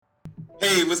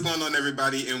Hey, what's going on,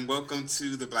 everybody, and welcome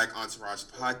to the Black Entourage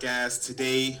podcast.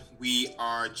 Today, we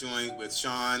are joined with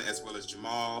Sean as well as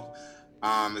Jamal.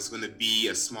 It's going to be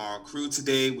a small crew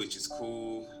today, which is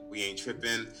cool. We ain't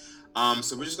tripping.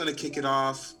 So we're just going to kick it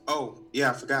off. Oh,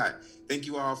 yeah, I forgot. Thank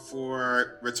you all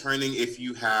for returning. If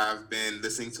you have been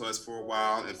listening to us for a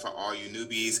while, and for all you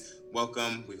newbies,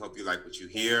 welcome. We hope you like what you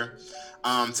hear.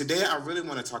 Today, I really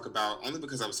want to talk about, only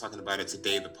because I was talking about it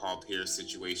today, the Paul Pierce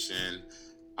situation,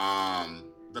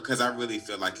 because I really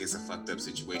feel like it's a fucked up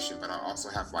situation, but I also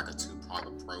have like a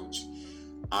two-pronged approach.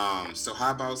 So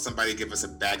how about somebody give us a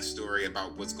backstory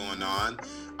about what's going on,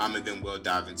 and then we'll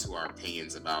dive into our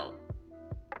opinions about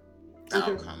the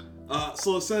Okay. outcome.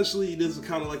 So essentially, this is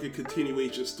kind of like a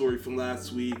continuation story from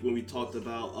last week when we talked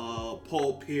about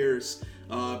Paul Pierce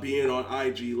being on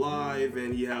IG Live,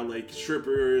 and he had like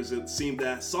strippers. It seemed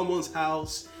at someone's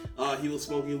house. He was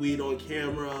smoking weed on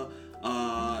camera,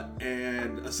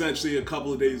 and essentially a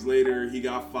couple of days later, he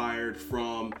got fired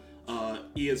from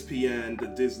ESPN, the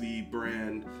Disney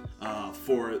brand,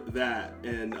 for that.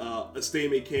 And a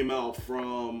statement came out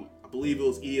from, I believe it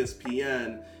was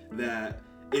ESPN, that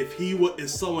if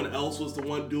someone else was the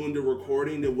one doing the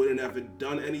recording, they wouldn't have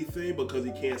done anything because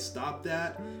he can't stop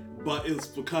that. But it's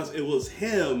because it was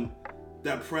him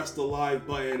that pressed the live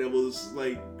button. It was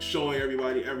like showing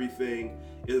everybody everything.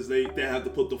 Is they have to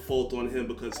put the fault on him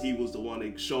because he was the one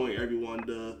like, showing everyone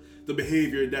the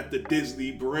behavior that the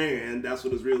Disney brand. That's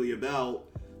what it's really about.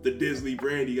 The Disney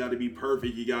brand. You got to be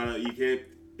perfect. You can't.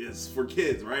 It's for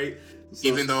kids, right? So,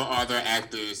 Even though other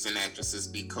actors and actresses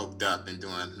be coked up and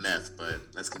doing meth, but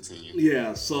let's continue.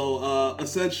 yeah, so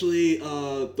essentially,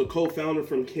 the co-founder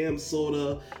from Cam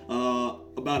Soda,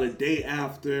 about a day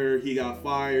after he got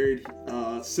fired,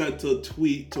 sent a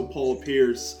tweet to Paul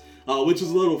Pierce, which is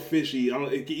a little fishy.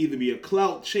 It could either be a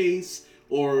clout chase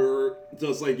or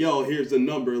just like, yo, here's the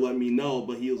number, let me know.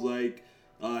 But he was like,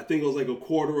 I think it was like a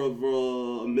quarter of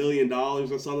 $1 million or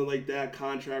something like that,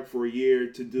 contract for a year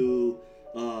to do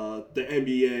the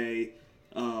NBA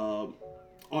on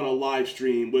a live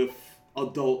stream with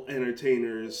adult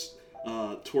entertainers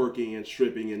twerking and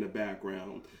stripping in the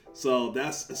background. So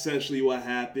that's essentially what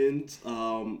happened.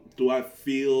 Do I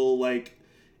feel like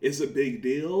it's a big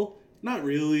deal? Not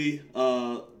really.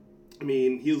 I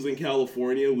mean, he was in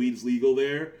California. Weed's legal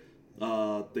there.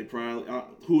 They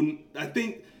probably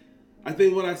I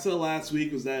think what I said last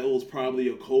week was that it was probably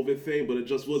a COVID thing, but it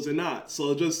just wasn't not.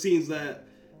 So it just seems that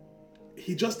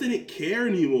he just didn't care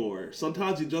anymore.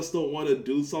 Sometimes you just don't want to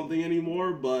do something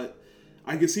anymore, but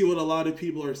I can see what a lot of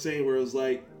people are saying where it's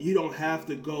like, you don't have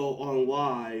to go on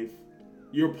live.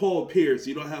 You're Paul Pierce.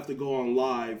 You don't have to go on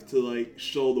live to like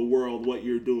show the world what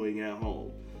you're doing at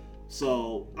home.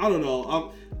 So, I don't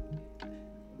know.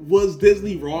 Was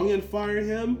Disney wrong in firing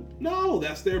him? No,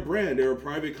 that's their brand. They're a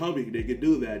private company. They could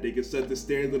do that. They could set the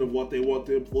standard of what they want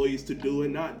the employees to do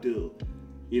and not do.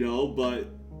 But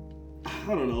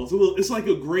I don't know. It's like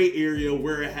a gray area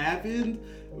where it happened,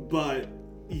 but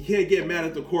you can't get mad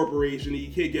at the corporation.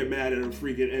 You can't get mad at a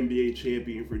freaking NBA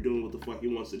champion for doing what the fuck he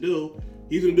wants to do.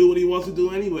 He's gonna do what he wants to do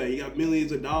anyway. He got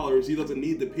millions of dollars. He doesn't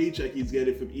need the paycheck he's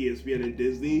getting from ESPN and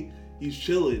Disney. He's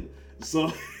chilling.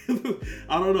 So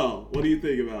I don't know. What do you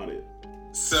think about it?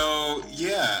 So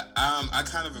yeah, I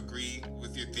kind of agree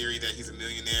with your theory that he's a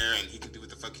millionaire and he can do what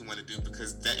the fuck he want to do,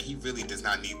 because that he really does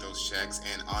not need those checks.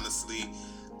 And honestly,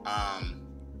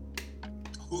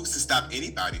 who's to stop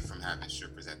anybody from having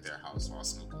strippers at their house while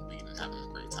smoking weed and having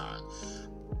a great time?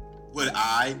 Would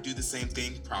I do the same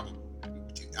thing? Probably,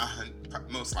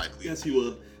 most likely. Yes, you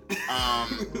would.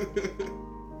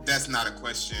 That's not a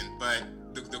question, but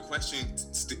the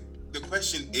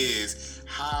question is,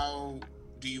 how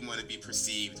do you want to be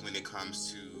perceived when it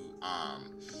comes to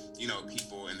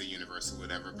people in the universe or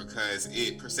whatever? Because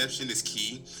perception is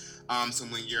key. So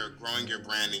when you're growing your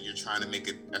brand and you're trying to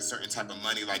make a certain type of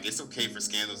money, like, it's okay for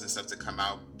scandals and stuff to come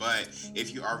out, but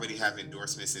if you already have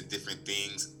endorsements and different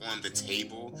things on the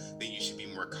table, then you should be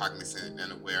more cognizant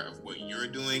and aware of what you're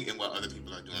doing and what other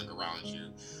people are doing around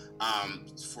you.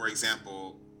 For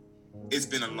example, it's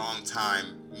been a long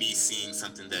time me seeing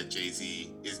something that Jay-Z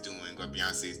is doing or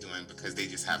Beyonce is doing, because they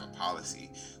just have a policy.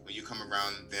 When you come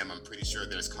around them, I'm pretty sure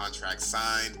there's contracts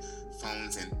signed,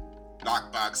 phones and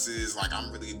lock boxes. Like,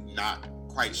 I'm really not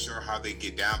quite sure how they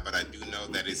get down, but I do know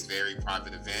that it's very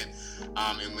private event.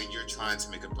 And when you're trying to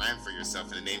make a brand for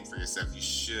yourself and a name for yourself, you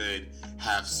should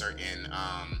have certain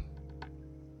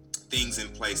things in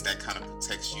place that kind of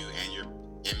protects you and your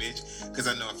image. Because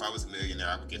I know if I was a millionaire,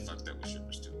 I would get fucked up with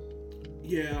strippers too.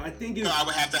 Yeah, I think So I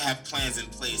would have to have plans in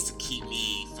place to keep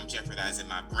me from jeopardizing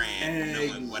my brand,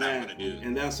 knowing what I'm gonna do.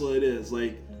 And that's what it is.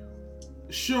 Like,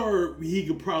 sure, he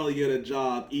could probably get a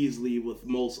job easily with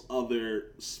most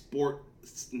other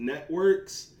sports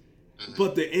networks.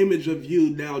 But the image of you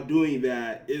now doing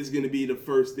that is going to be the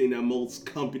first thing that most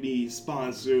companies,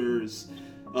 sponsors,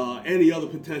 any other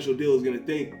potential deal is going to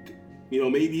think.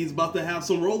 Maybe he's about to have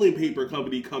some rolling paper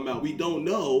company come out. We don't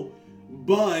know.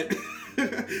 But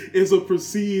it's a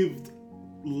perceived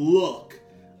look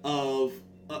of...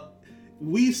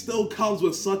 we still comes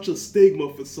with such a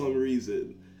stigma for some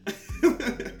reason.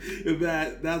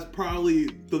 That's probably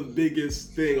the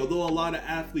biggest thing. Although a lot of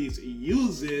athletes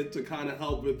use it to kind of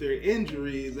help with their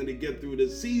injuries and to get through the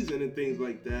season and things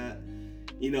like that,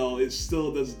 it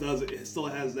still it still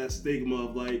has that stigma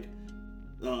of like,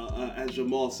 as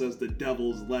Jamal says, the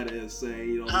devil's lettuce,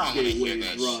 saying I don't want to hear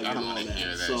that shit. I don't want to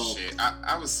hear that shit.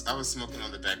 I was smoking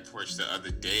on the back porch the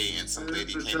other day, and some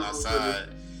lady came outside,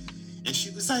 and she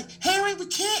was like, "Harry, we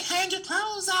can't hang your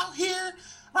clothes out here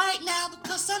right now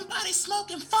because somebody's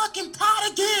smoking fucking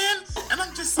pot again." And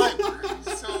I'm just like, why are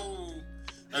you so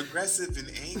aggressive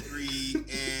and angry?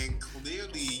 And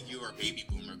clearly you're a baby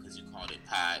boomer because you called it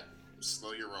pot.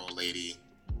 Slow your roll, lady.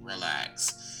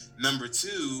 Relax. Number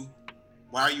two,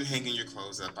 why are you hanging your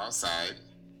clothes up outside?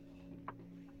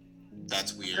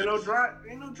 That's weird. Ain't no dryer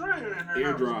in her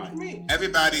Air house. dry. What you mean?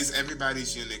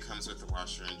 Everybody's unit comes with a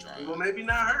washer and dryer. Well, maybe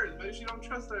not hers. Maybe she don't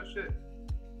trust that shit.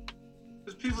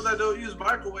 There's people that don't use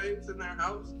microwaves in their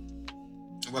house.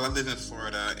 Well, I live in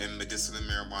Florida, and medicinal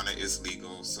marijuana is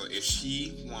legal. So if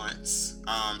she wants,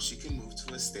 she can move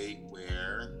to a state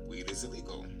where weed is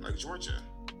illegal, like Georgia.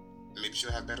 Maybe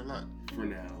she'll have better luck. For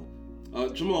now.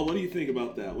 Jamal, what do you think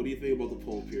about that? What do you think about the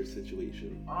Paul Pierce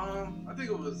situation? I think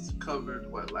it was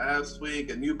covered last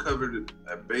week, and you covered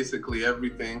it, basically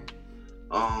everything.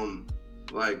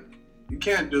 Like, you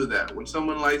can't do that when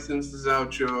someone licenses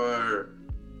out your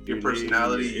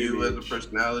personality, you as a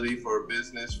personality for a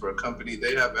business, for a company.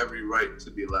 They have every right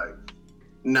to be like,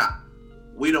 nah,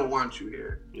 we don't want you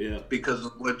here. Yeah. Because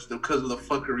of the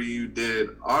fuckery you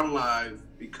did on live.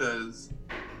 Because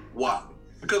why?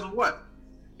 Because of what?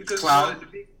 Because Cloud. you wanted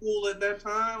to be cool at that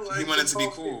time. Like, He wanted to be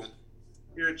cool.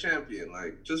 You're a champion.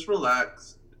 Like, just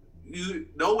relax.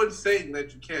 No one's saying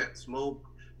that you can't smoke.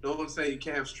 No one's saying you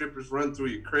can't have strippers run through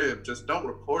your crib. Just don't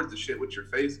record the shit with your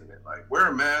face in it. Like, wear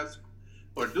a mask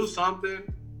or do something.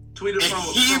 Tweet it from.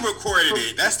 He recorded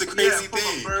it. That's the crazy from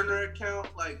thing. a burner account.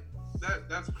 Like,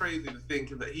 that's crazy to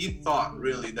think that he thought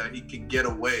really that he could get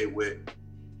away with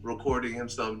recording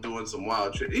himself doing some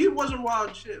wild shit. He wasn't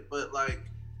wild shit, but like.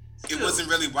 Still. It wasn't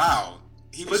really wild.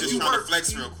 He was just trying to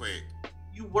flex real quick.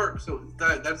 You work, so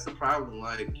that's the problem.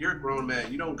 Like, you're a grown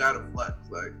man. You don't gotta flex.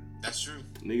 Like, that's true.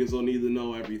 Niggas don't need to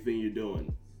know everything you're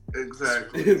doing.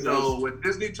 Exactly. So when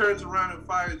Disney turns around and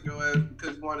fires your ass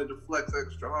because you wanted to flex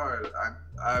extra hard,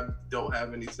 I don't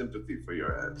have any sympathy for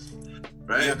your ass.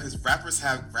 Right? Yeah, because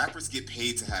rappers get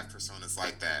paid to have personas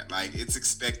like that. Like, it's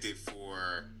expected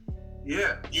for you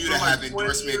to have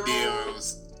endorsement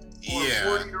deals. Or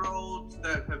 40-year-olds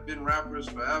that have been rappers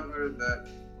forever,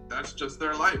 that's just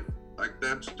their life. Like,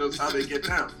 that's just how they get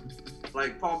down.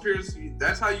 Like, Paul Pierce,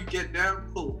 that's how you get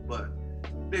down, cool. But,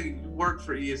 nigga, you work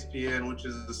for ESPN, which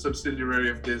is a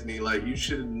subsidiary of Disney. Like, you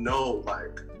should know,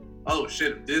 like, oh,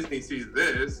 shit, if Disney sees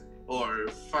this, or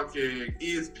fucking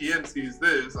ESPN sees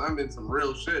this, I'm in some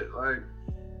real shit. Like,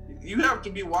 you have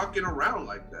to be walking around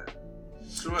like that.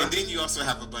 So, and then you also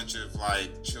have a bunch of,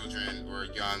 like, children or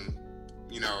young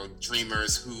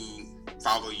dreamers who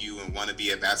follow you and want to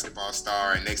be a basketball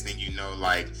star, and next thing you know,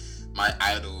 like, my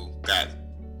idol got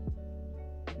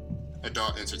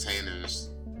adult entertainers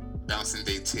bouncing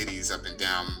their titties up and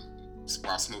down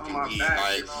while smoking weed.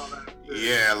 Like,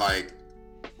 yeah, like,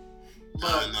 but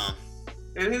I don't know.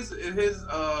 In his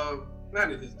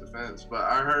not in his defense, but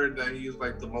I heard that he's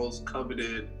like the most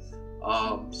coveted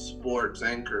sports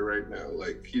anchor right now.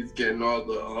 Like, he's getting all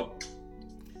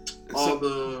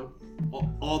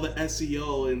the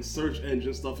SEO and search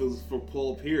engine stuff is for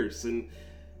Paul Pierce, and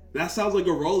that sounds like a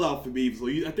rollout for me. So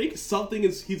I think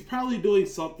he's probably doing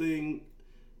something.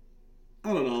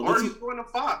 I don't know. Or he's going to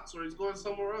Fox, or he's going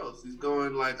somewhere else. He's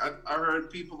going, like, I heard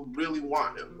people really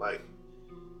want him. Like,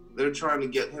 they're trying to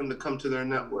get him to come to their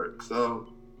network. So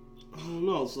I don't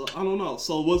know.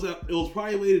 So it was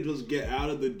probably a way to just get out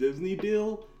of the Disney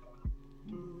deal?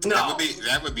 No,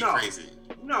 that would be crazy.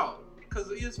 No. Because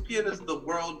ESPN is the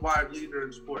worldwide leader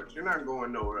in sports. You're not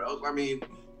going nowhere else. I mean,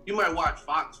 you might watch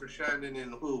Fox for Shannon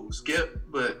and Skip,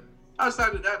 but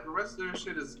outside of that, the rest of their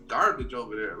shit is garbage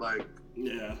over there. Like,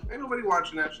 yeah, ain't nobody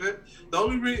watching that shit. The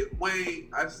only way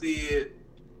I see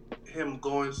him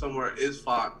going somewhere is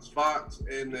Fox,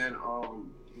 and then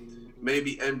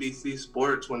maybe NBC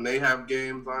Sports when they have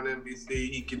games on NBC.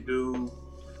 He can do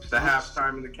the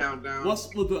halftime and the countdown. What's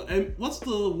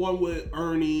the one with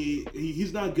Ernie?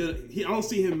 He's not good. I don't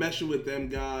see him meshing with them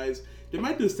guys. They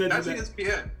might just send That's his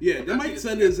ESPN. Yeah, they might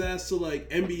send his ass to like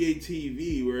NBA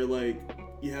TV where like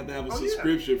you have to have a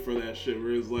subscription for that shit.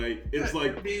 Where it's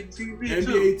like NBA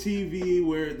TV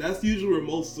where that's usually where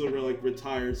most of the like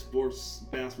retired sports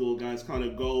basketball guys kind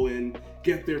of go and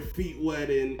get their feet wet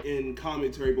in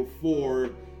commentary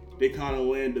before they kind of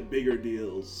land the bigger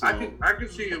deals. So. I can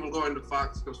see him going to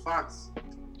Fox because Fox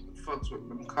fucks with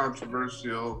them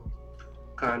controversial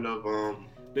kind of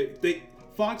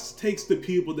Fox takes the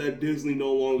people that Disney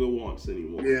no longer wants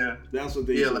anymore. Yeah, that's what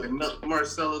they do. Like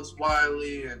Marcellus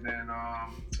Wiley, and then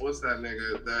what's that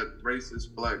nigga? That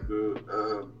racist black dude.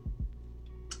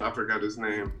 I forgot his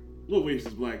name. What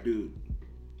racist black dude?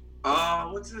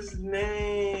 What's his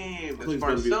name? It's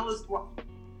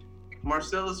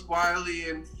Marcellus Wiley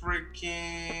and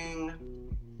freaking.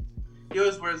 He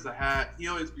always wears the hat. He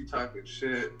always be talking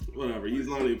shit. Whatever. He's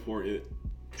not important.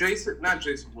 Not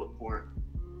Jason Woodport.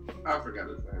 I forgot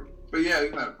his name. But yeah,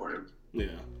 he's not important.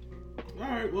 Yeah.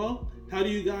 Alright, well, how do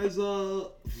you guys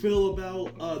feel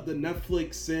about the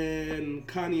Netflix and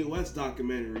Kanye West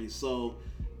documentary? So,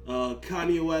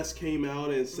 Kanye West came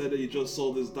out and said that he just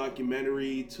sold his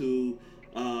documentary to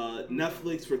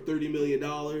Netflix for $30 million.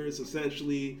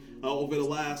 Essentially, over the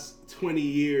last 20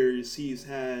 years, he's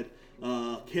had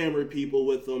camera people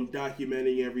with him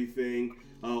documenting everything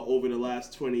over the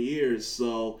last 20 years.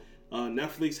 So,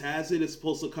 Netflix has it. It's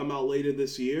supposed to come out later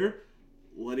this year.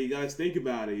 What do you guys think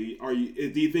about it? Do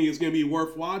you think it's going to be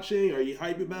worth watching? Are you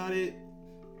hype about it?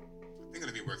 I think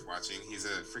it'll be worth watching. He's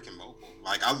a freaking mogul.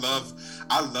 Like I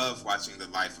love watching the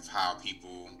life of how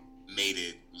people made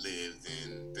it, lived,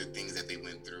 and the things that they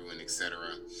went through, and etc.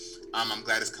 I'm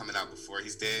glad it's coming out before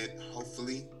he's dead.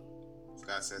 Hopefully, if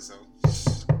God says so.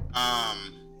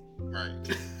 Right.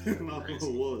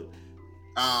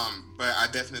 But I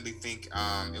definitely think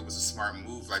it was a smart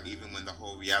move. Like even when the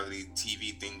whole reality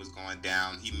TV thing was going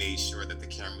down, he made sure that the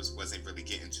cameras wasn't really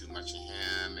getting too much of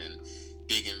him and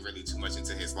digging really too much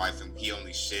into his life, and he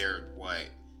only shared what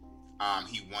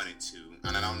he wanted to.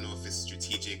 And I don't know if it's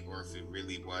strategic or if it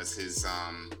really was his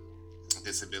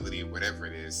disability or whatever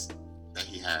it is that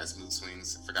he has, mood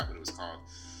swings. I forgot what it was called.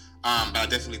 But I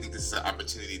definitely think this is an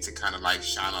opportunity to kind of like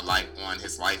shine a light on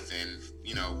his life and,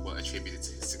 you know, what attributed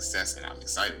to his success, and I'm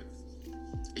excited.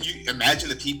 You imagine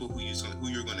the people who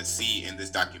you're going to see in this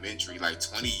documentary, like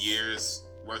 20 years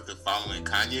worth of following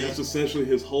Kanye. That's essentially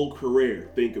his whole career.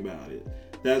 Think about it.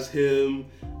 That's him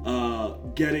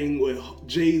getting with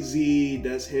Jay-Z.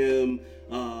 That's him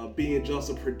being just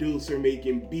a producer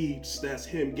making beats. That's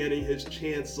him getting his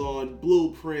chance on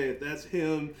Blueprint. That's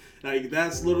him, like,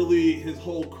 that's literally his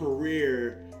whole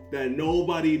career that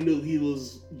nobody knew he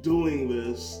was doing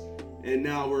this. And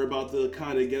now we're about to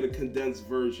kind of get a condensed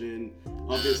version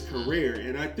of his career.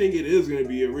 And I think it is going to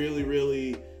be a really,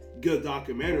 really good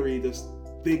documentary. Just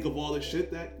think of all the shit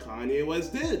that Kanye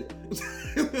West did.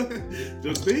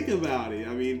 Just think about it.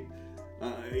 I mean,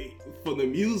 from the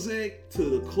music to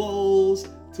the clothes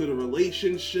to the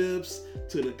relationships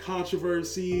to the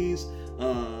controversies.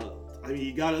 I mean,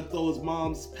 you gotta throw his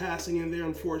mom's passing in there,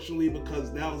 unfortunately,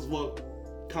 because that was what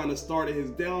kind of started his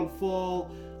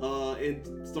downfall.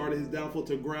 And started his downfall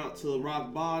to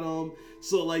rock bottom.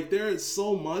 So like there is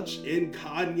so much in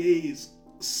Kanye's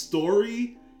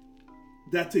story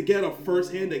that to get a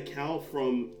first-hand account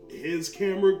from his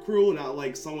camera crew, not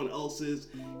like someone else's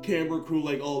camera crew,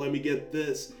 like, oh, let me get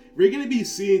this. We're gonna be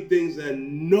seeing things that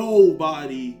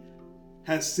nobody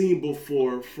has seen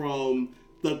before from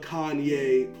the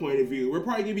Kanye point of view. We're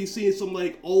probably gonna be seeing some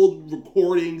like old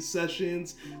recording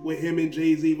sessions with him and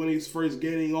Jay-Z when he's first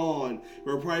getting on.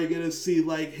 We're probably gonna see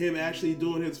like him actually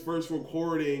doing his first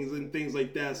recordings and things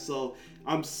like that. So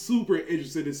I'm super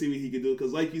interested to see what he can do,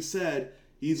 because like you said,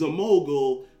 he's a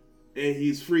mogul and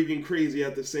he's freaking crazy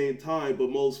at the same time,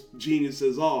 but most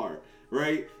geniuses are,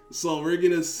 right? So I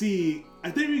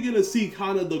think we're gonna see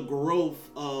kind of the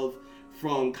growth of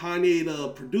from Kanye the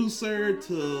producer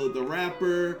to the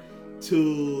rapper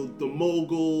to the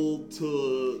mogul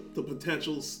to the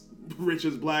potential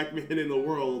richest black man in the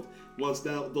world once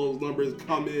those numbers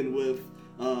come in with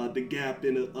the Gap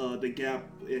and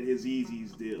his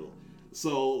Yeezys deal.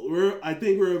 So I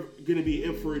think we're gonna be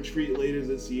in for a treat later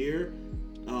this year,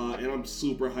 and I'm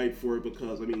super hyped for it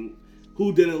because I mean,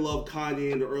 who didn't love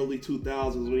Kanye in the early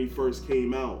 2000s when he first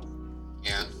came out?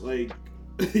 Yeah. Like,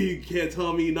 you can't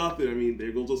tell me nothing. I mean,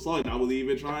 there goes the song. I was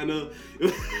even trying to.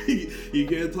 You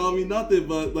can't tell me nothing,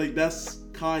 but like that's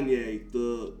Kanye.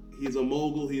 He's a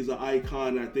mogul. He's an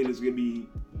icon. I think it's gonna be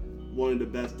one of the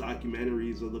best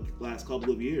documentaries of the last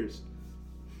couple of years.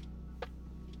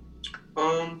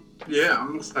 Yeah,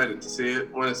 I'm excited to see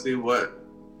it. Want to see what,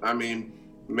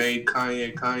 made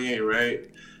Kanye, right?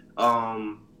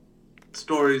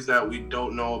 Stories that we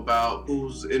don't know about,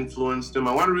 who's influenced him.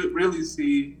 I want to really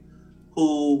see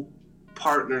who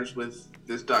partners with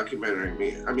this documentary.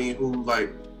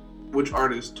 Which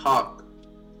artists talk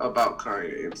about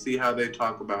Kanye and see how they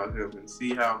talk about him and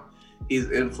see how he's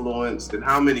influenced and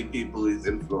how many people he's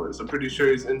influenced. I'm pretty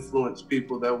sure he's influenced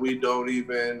people that we don't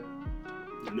even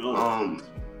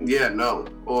know,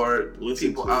 or listen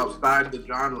people outside the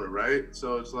genre, right?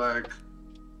 So it's like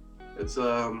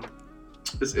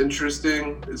it's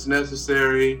interesting, it's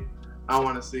necessary. I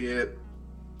want to see it,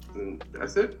 and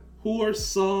that's it. Who are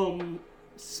some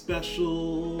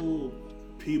special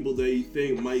people that you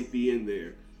think might be in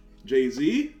there?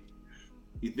 Jay-Z?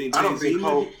 You think Jay-Z? I don't think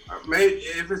maybe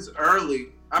if it's early.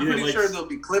 I'm pretty sure there'll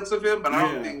be clips of him, but I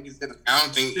don't think he's gonna. I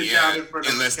don't think sit down in front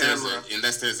of unless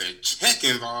there's a check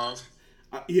involved.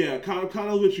 Kind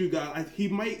of what you got. He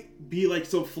might be like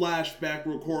some flashback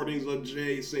recordings of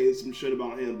Jay saying some shit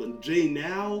about him, but Jay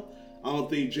now, I don't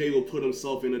think Jay will put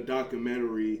himself in a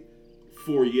documentary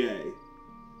for Ye.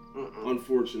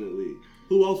 Unfortunately,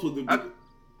 who else would there be?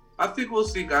 I think we'll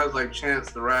see guys like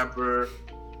Chance the Rapper,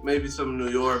 maybe some New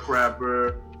York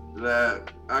rapper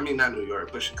not New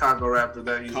York, but Chicago rapper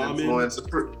that he's influenced.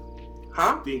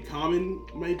 Think Common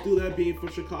might do that, being from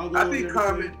Chicago? I think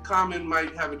Common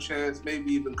might have a chance,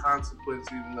 maybe even Consequence,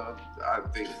 even though I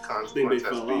think Consequence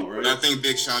has to be. Right? I think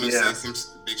Big Sean will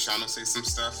say some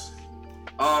stuff.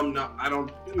 No, I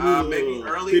don't. Maybe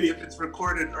early if it's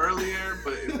recorded earlier,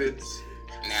 but if it's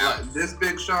now this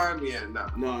Big Sean, no.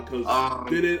 Nah, because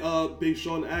didn't Big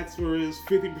Sean ask for his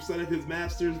 50% of his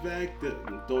masters back?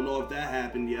 Don't know if that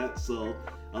happened yet. So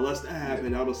unless that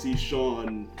happened, I don't see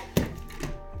Sean.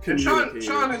 And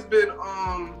Sean has been,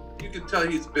 you can tell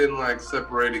he's been like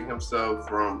separating himself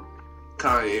from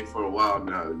Kanye for a while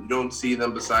now. You don't see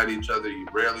them beside each other. You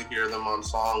rarely hear them on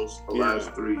songs the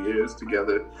last 3 years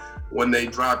together. When they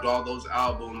dropped all those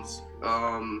albums,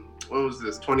 when was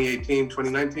this? 2018,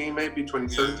 2019, maybe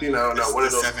 2017. I don't know. One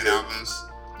of those 7 albums.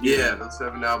 Yeah, those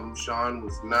 7 albums. Sean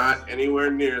was not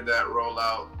anywhere near that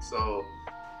rollout, so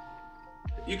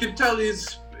you can tell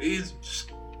he's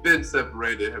been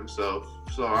separated himself.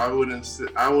 So I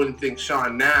wouldn't think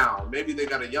Sean now. Maybe they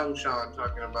got a young Sean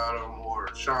talking about him, or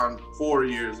Sean 4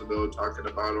 years ago talking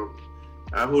about him.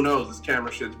 Who knows? This camera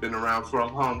shit's been around for a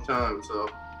long time, so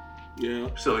yeah.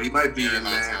 So he might be in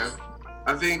there.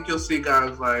 I think you'll see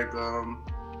guys like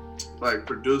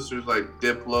producers like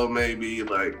Diplo, maybe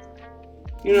guys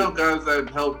that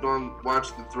helped on Watch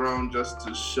the Throne just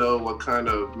to show what kind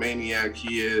of maniac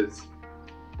he is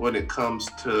when it comes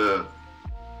to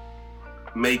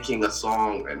making a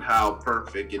song and how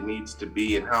perfect it needs to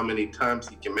be and how many times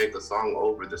he can make a song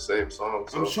over the same song.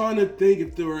 So I'm trying to think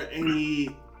if there are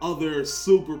any other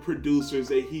super producers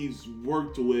that he's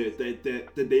worked with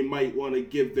that they might want to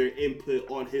give their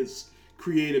input on his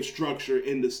creative structure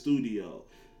in the studio.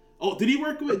 Oh, didn't he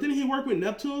work with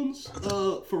Neptunes?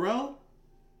 Pharrell?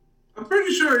 I'm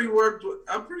pretty sure he worked with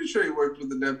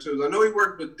the Neptunes. I know he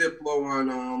worked with Diplo on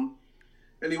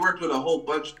and he worked with a whole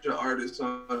bunch of artists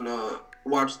on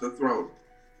Watch the Throne.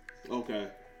 Okay.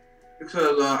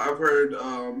 Because I've heard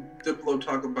Diplo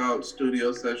talk about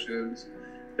studio sessions.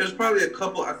 There's probably a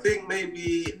couple. I think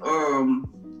maybe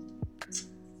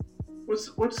what's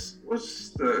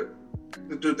the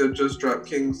dude that just dropped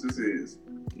King's Disease?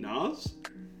 Nas?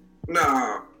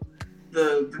 Nah,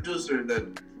 the producer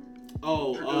that.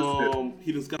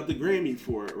 He just got the Grammy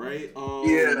for it, right?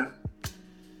 Yeah.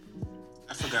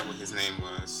 I forgot what his name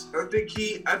was. I think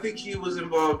he was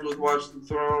involved with Watch the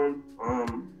Throne,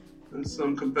 in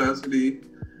some capacity.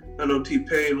 I know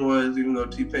T-Pain was, even though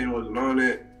T-Pain wasn't on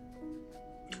it.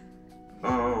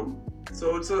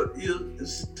 So it's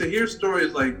to hear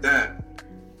stories like that,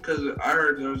 because I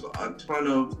heard there's a ton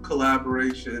of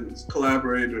collaborators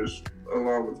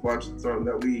along with Watch the Throne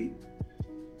that we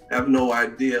have no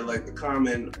idea. Like the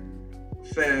common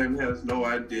fan has no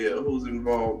idea who's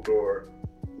involved or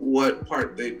what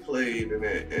part they played in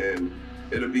it, and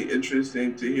it'll be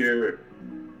interesting to hear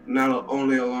not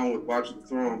only along with Watch the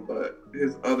Throne, but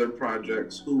his other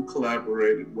projects, who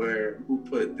collaborated where, who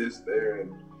put this there,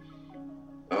 and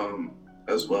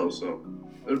as well. So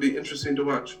it'll be interesting to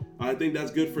watch. I think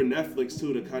that's good for Netflix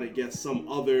too, to kind of get some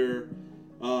other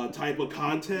type of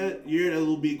content. Yeah,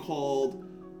 that'll be called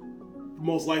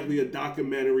most likely a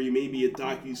documentary, maybe a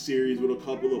docu-series with a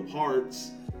couple of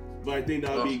parts. But I think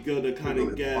that would be good to kind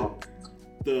of get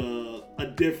a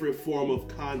different form of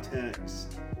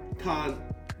context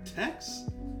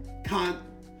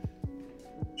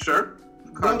Sure.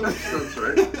 Content sounds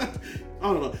right.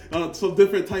 I don't know, some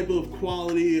different type of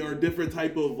quality or different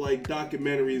type of like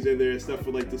documentaries in there, except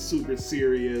for like the super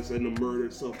serious and the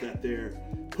murder stuff that they're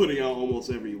putting out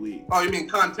almost every week. Oh, you mean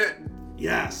content?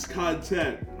 Yes,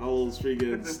 content. I was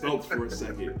freaking stumped for a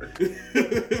second.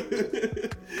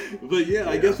 But yeah,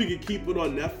 I guess we could keep it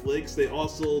on Netflix. They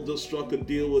also just struck a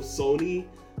deal with Sony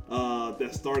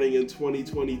that's starting in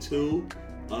 2022.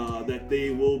 That they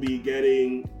will be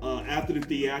getting after the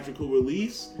theatrical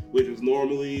release, which is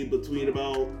normally between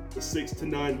about 6 to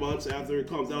 9 months after it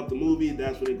comes out the movie.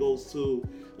 That's when it goes to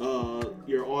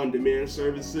your on-demand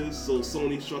services. So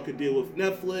Sony struck a deal with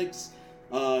Netflix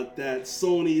that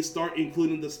Sony start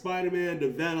including the Spider-Man, the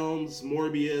Venoms,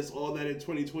 Morbius, all that in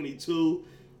 2022.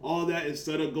 All that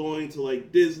instead of going to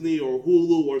like Disney or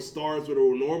Hulu or Starz where it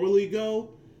will normally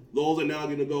go, those are now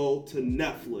going to go to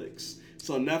Netflix.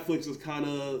 So Netflix is kind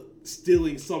of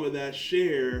stealing some of that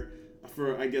share,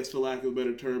 for lack of a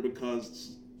better term,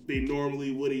 because they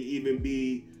normally wouldn't even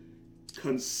be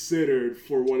considered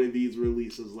for one of these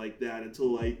releases like that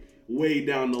until like way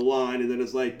down the line, and then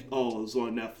it's like, oh, it's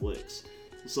on Netflix.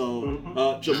 So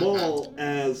Jamal,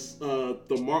 as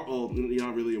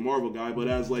not really a Marvel guy, but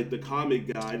as like the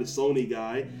comic guy, the Sony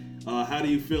guy, how do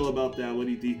you feel about that?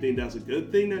 Do you think that's a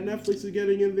good thing that Netflix is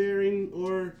getting in there,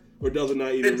 or does it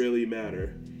not even really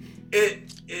matter?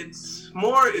 It's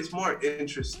more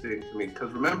interesting to me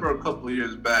because remember a couple of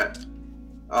years back,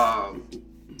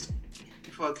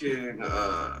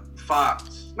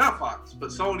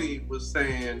 Sony was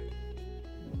saying,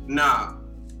 nah,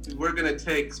 we're gonna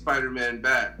take Spider-Man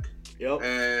back. Yep.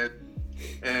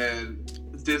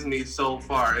 And Disney so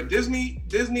far, and Disney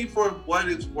for what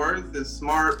it's worth is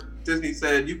smart. Disney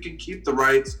said you can keep the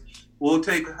rights. We'll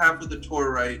take half of the tour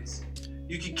rights.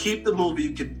 You can keep the movie,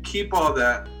 you can keep all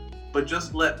that, but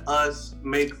just let us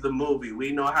make the movie.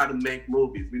 We know how to make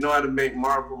movies. We know how to make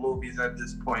Marvel movies at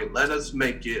this point. Let us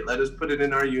make it. Let us put it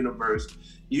in our universe.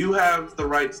 You have the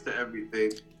rights to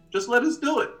everything. Just let us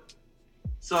do it.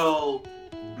 So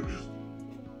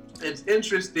it's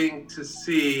interesting to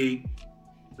see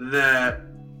that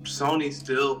Sony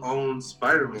still owns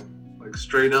Spider-Man, like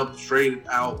straight out.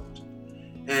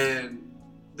 And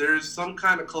there's some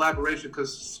kind of collaboration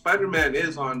because Spider-Man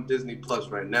is on Disney Plus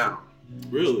right now.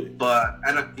 Really? So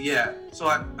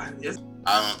I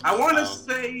want to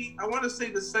say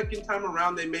the second time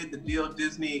around they made the deal,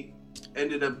 Disney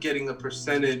ended up getting a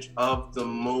percentage of the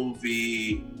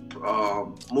movie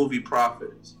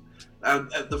profits.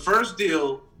 At the first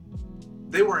deal,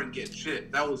 they weren't getting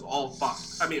shit. That was all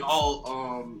Fox. I mean, all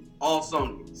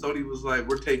Sony. Sony was like,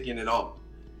 we're taking it all,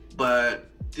 but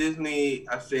Disney,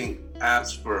 I think,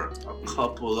 asked for a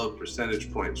couple of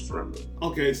percentage points from it.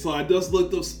 Okay, so I just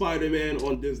looked up Spider-Man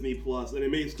on Disney Plus, and it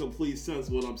makes complete sense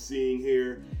what I'm seeing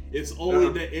here. It's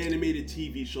only the animated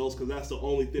TV shows, because that's the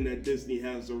only thing that Disney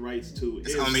has the rights to.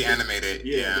 It's only animated.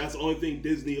 Yeah, that's the only thing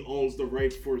Disney owns the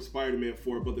rights for Spider-Man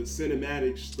for, but the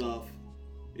cinematic stuff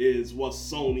is what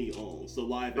Sony owns, the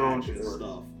live action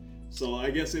stuff. So I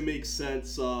guess it makes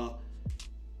sense. I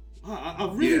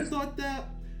really thought that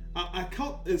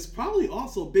it's probably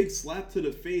also a big slap to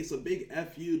the face, a big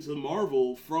FU to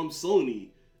Marvel from Sony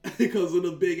because of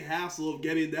the big hassle of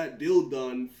getting that deal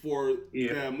done for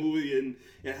that movie and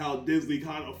how Disney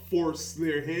kind of forced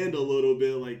their hand a little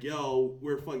bit, like, yo,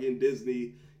 we're fucking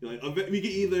Disney. Like, we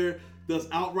can either just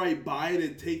outright buy it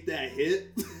and take that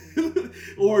hit,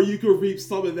 or you can reap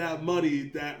some of that money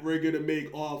that we're gonna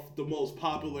make off the most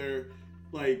popular,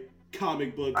 like,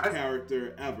 comic book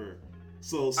character ever.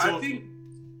 So I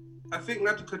think,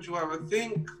 not to cut you off, I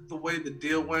think the way the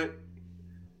deal went,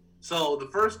 so the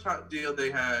first deal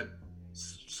they had,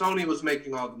 Sony was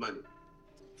making all the money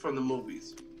from the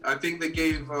movies. I think they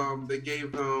gave toy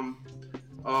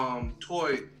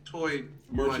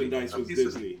merchandise money, with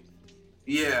Disney.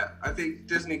 I think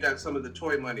Disney got some of the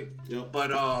toy money. Yep.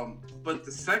 But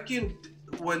the second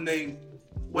when they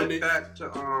back to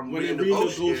when they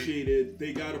renegotiated,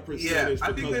 they got a percentage. Yeah,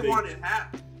 I think they wanted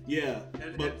half. Yeah,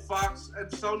 and Fox and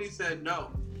Sony said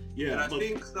no. Yeah, and I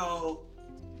think so.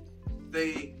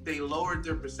 They lowered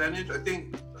their percentage. I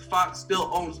think Fox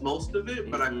still owns most of it,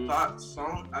 but I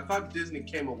thought Disney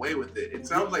came away with it. It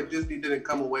sounds like Disney didn't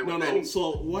come away with it. No.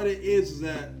 So what it is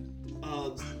that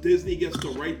Disney gets to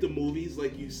write the movies,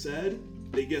 like you said.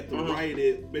 They get to write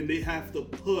it, and they have to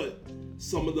put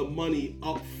some of the money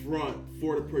up front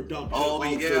for the production of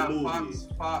the movie.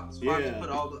 Fox put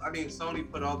all the. I mean, Sony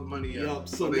put all the money in. Yep.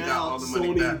 So now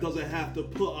Sony doesn't have to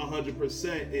put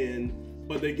 100% in,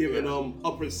 but they're giving them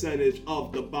a percentage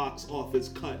of the box office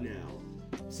cut now.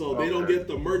 So they don't get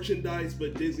the merchandise,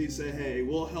 but Disney said, hey,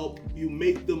 we'll help you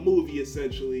make the movie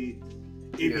essentially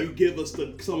if you give us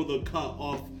some of the cut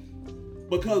off.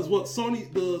 Because what Sony,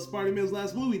 the Spider-Man's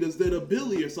last movie just did $1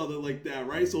 billion or something like that,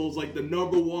 right? So it was like the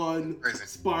 #1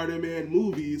 Spider-Man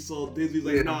movie. So Disney's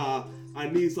like, nah, I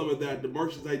need some of that. The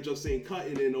merchandise just ain't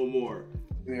cutting it no more.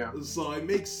 Yeah. So it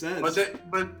makes sense.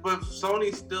 But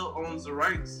Sony still owns the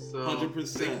rights. So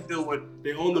 100%. They can do what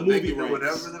they own the movie they can rights. Do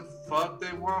whatever the fuck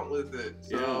they want with it.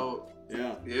 So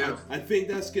yeah. I think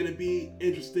that's gonna be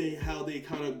interesting how they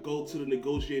kind of go to the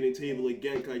negotiating table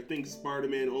again. 'Cause I think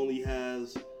Spider-Man only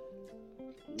has.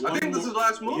 I think this is the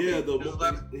last movie. Yeah, it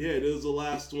is the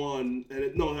last one,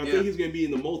 and I think he's gonna be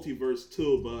in the multiverse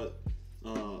too. But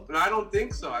I don't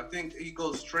think so. I think he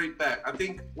goes straight back. I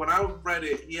think when I read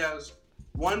it, he has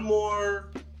one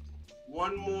more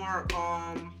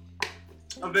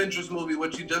Avengers movie,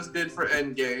 which he just did for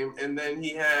Endgame, and then he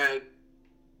had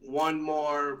one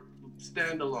more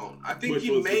standalone. I think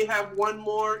he may have one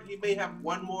more. He may have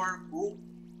one more group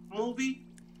movie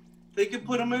they could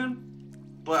put him in.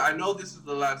 But I know this is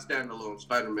the last standalone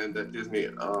Spider-Man that Disney's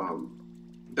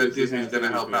gonna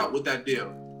help out with that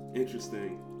deal.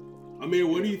 Interesting. I mean,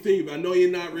 what do you think? I know you're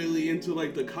not really into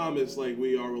like the comics like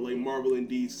we are with like Marvel and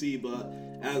DC, but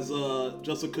as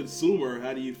just a consumer,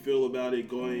 how do you feel about it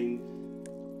going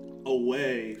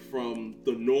away from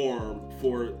the norm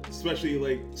for especially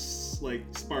like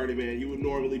Spider-Man? He would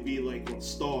normally be like on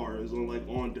Stars or like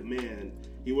on demand.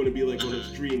 He wouldn't be like on a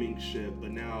streaming shit,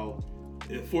 but now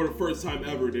for the first time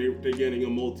ever they're getting a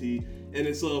multi, and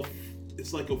it's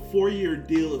like a 4-year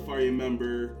deal if I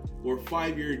remember, or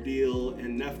 5-year deal,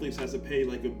 and Netflix has to pay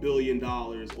like $1 billion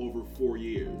over 4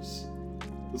 years.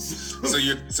 So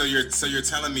you're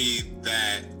telling me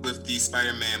that with these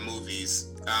Spider-Man movies,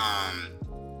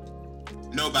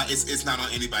 it's not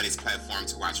on anybody's platform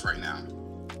to watch right now.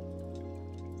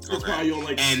 It's probably on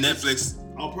and Netflix.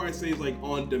 I'll probably say it's like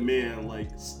on demand, like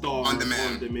Star on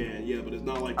demand. Yeah, but it's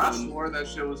not like I swore that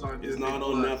shit was on. It's not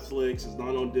on Netflix. It's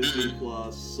not on Disney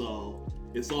Plus. So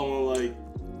it's all on like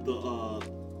the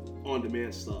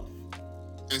on-demand stuff.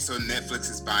 And so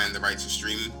Netflix is buying the right to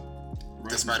stream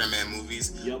the Spider-Man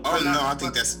movies. Yep. I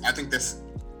think that's.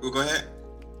 Well, go ahead.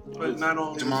 But not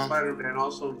only Spider-Man,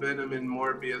 also Venom and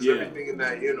Morbius, everything in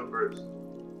that universe.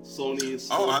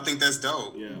 Sony's. I think that's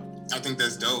dope. Yeah. I think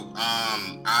that's dope.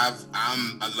 I'm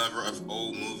a lover of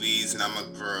old movies, and I'm a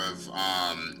lover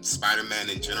of Spider-Man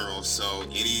in general. So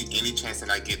any chance that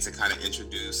I get to kind of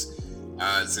introduce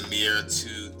Zamir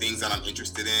to things that I'm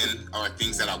interested in, or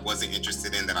things that I wasn't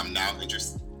interested in that I'm now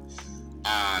interested,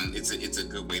 it's a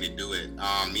good way to do it.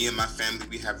 Me and my family,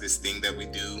 we have this thing that we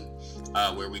do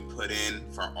where we put in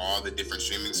for all the different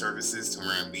streaming services to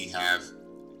where we have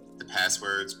the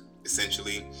passwords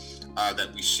essentially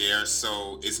that we share.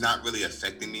 So it's not really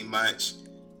affecting me much.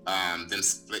 Them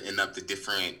splitting up the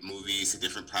different movies to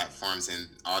different platforms and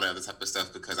all that other type of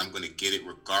stuff, because I'm going to get it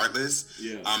regardless.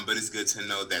 Yeah. But it's good to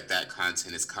know that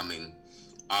content is coming,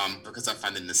 because I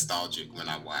find it nostalgic when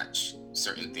I watch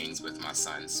certain things with my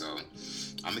son. So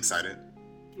I'm excited.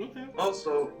 Okay.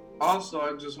 Also,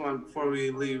 I just want, before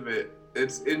we leave it,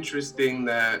 it's interesting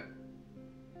that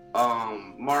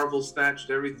Marvel snatched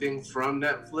everything from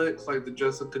Netflix, like the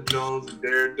Jessica Jones and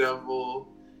Daredevil,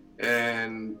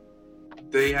 and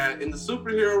they had, in the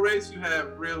superhero race, you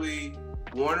have really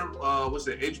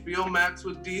HBO Max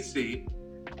with DC,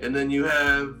 and then you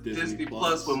have Disney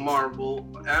Plus with Marvel.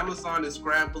 Amazon is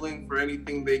scrambling for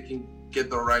anything they can get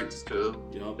the rights to.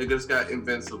 Yep. They just got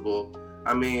Invincible.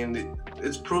 I mean,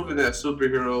 it's proven that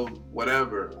superhero,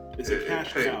 whatever, it's a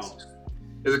cash cow.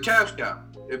 It's a cash cow.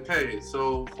 It pays.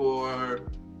 So for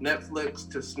Netflix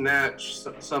to snatch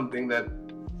something that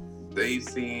they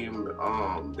see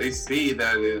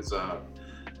that is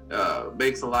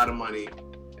makes a lot of money,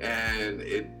 and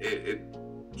it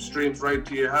streams right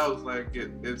to your house, like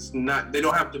it's not, they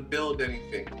don't have to build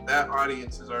anything. That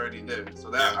audience is already there,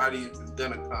 so that audience is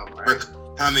gonna come, right? We're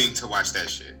coming to watch that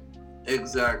shit.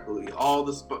 Exactly. All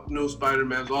the new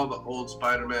Spider-Mans, all the old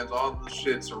Spider-Mans, all the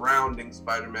shit surrounding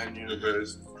Spider-Man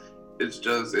universe. It's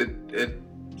just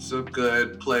it's a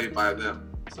good play by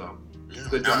them. So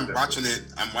good job. I'm watching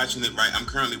it right. I'm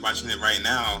currently watching it right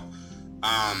now.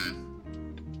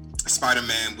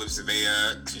 Spider-Man with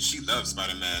Zavea, because she loves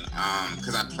Spider-Man,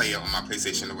 because I play it on my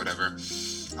PlayStation or whatever.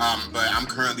 But I'm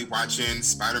currently watching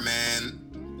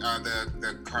Spider-Man,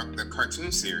 the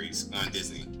cartoon series on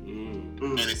Disney.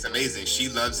 and it's amazing. She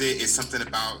loves it. It's something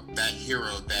about that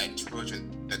hero that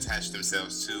children attach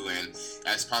themselves to, and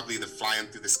that's probably the flying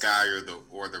through the sky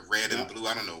or the red and blue.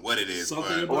 I don't know what it is,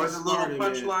 Something but about or the little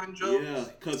Spider-Man. punchline jokes. Yeah,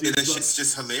 because it's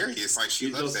just hilarious. Like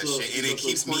she loves that shit, and it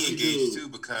keeps me engaged too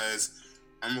because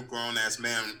I'm a grown ass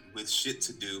man with shit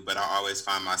to do, but I always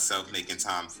find myself making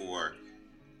time for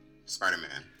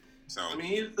Spider-Man. So I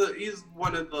mean, he's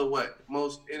one of the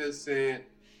most innocent,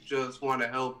 just want to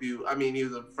help you. I mean,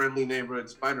 he's a friendly neighborhood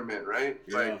Spider-Man, right?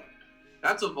 Yeah. Like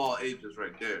that's of all ages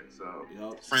right there. So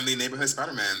friendly neighborhood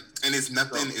Spider-Man, and it's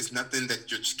nothing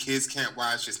that your kids can't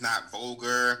watch. It's not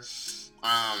vulgar.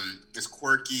 It's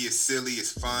quirky. It's silly.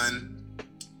 It's fun.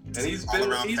 And he's all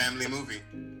around family movie.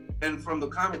 And from the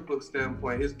comic book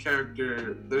standpoint, his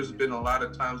character, there's been a lot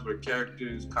of times where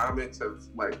comics have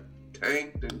like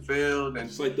tanked and failed, and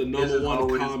it's like the number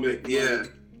one comic. Yeah.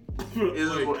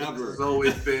 Like ever. Has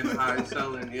always been high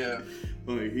selling, yeah.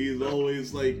 Like he's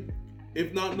always like,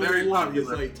 if not number very one, popular.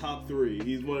 he's like top 3.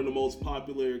 He's one of the most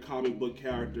popular comic book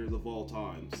characters of all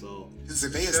time. So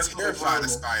Zavea's terrified of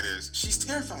spiders. She's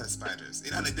terrified of spiders.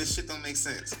 You know, like this shit don't make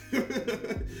sense.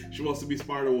 She wants to be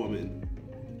Spider-Woman.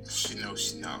 No.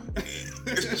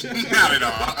 Not at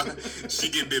all. She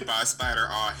get bit by a spider,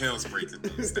 all hell's breaking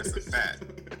loose. That's a fact.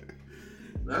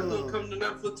 That's gonna come to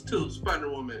Netflix too,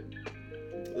 Spider-Woman.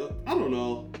 I don't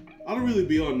know. I don't really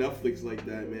be on Netflix like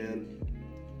that, man.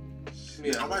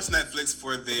 Yeah. I watch Netflix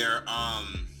for their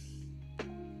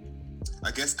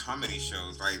I guess comedy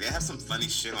shows. Like they have some funny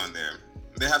shit on there.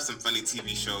 They have some funny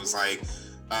TV shows like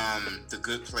The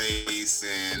Good Place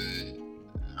and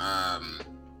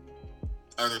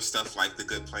other stuff like The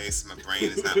Good Place. My brain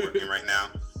is not working right now.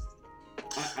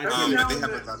 But they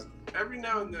have a lot of. Every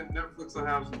now and then, Netflix will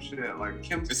have some shit like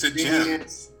Kim's It's a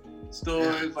Convenience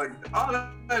Stores. Like all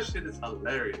that shit is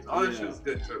hilarious. All that shit is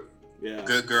good too. Yeah.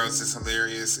 Good Girls is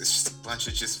hilarious. It's just a bunch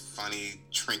of just funny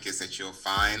trinkets that you'll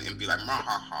find and be like, ma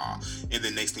ha ha. And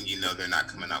the next thing you know, they're not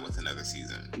coming out with another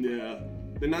season. Yeah.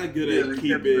 They're not good at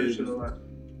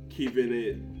keeping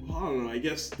it. Well, I don't know. I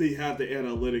guess they have the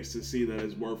analytics to see that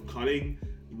it's worth cutting,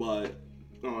 but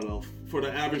I don't know. For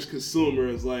the average consumer,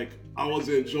 it's like, I was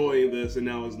enjoying this and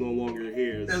now it's no longer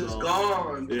here. It's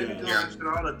gone. Yeah. They do that shit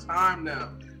all the time now.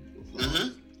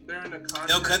 Mm-hmm. They're in a content,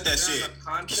 they'll cut that shit.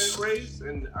 Content race,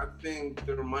 and I think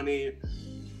their money.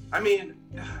 I mean,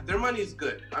 their money's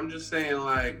good. I'm just saying,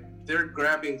 like, they're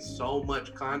grabbing so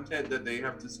much content that they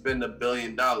have to spend $1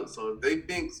 billion. So if they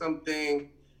think something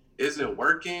isn't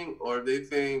working, or if they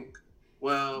think,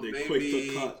 well,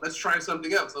 maybe let's try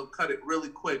something else, they'll cut it really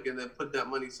quick and then put that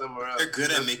money somewhere else. They're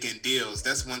good at making deals.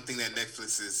 That's one thing that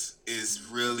Netflix is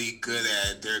really good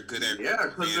at. They're good at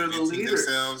because they're the leader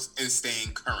themselves and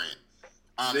staying current.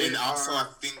 And also, I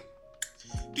think,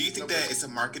 do you think that it's a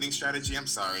marketing strategy? I'm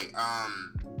sorry,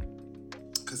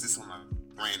 because it's on my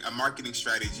brain. A marketing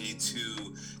strategy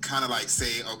to kind of like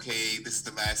say, okay, this is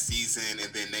the last season,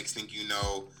 and then next thing you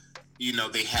know,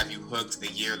 they have you hooked. A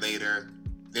year later,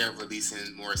 they're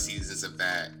releasing more seasons of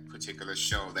that particular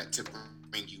show that to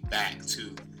bring you back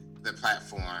to the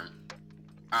platform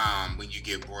when you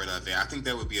get bored of it. I think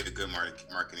that would be a good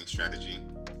marketing strategy.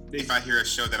 If I hear a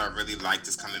show that I really liked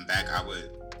is coming back, I would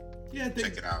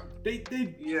check it out. They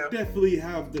definitely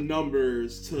have the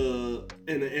numbers and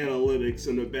the analytics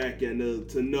in the back end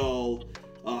to know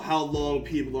how long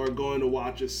people are going to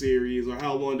watch a series or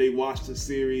how long they watch the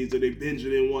series. Did they binge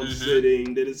it in one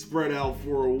sitting? Did it spread out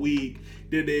for a week?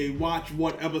 Did they watch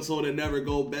one episode and never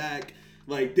go back?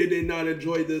 Like, did they not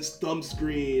enjoy this thumb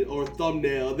screen or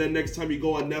thumbnail? Then next time you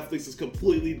go on Netflix, it's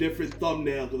completely different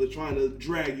thumbnail because they're trying to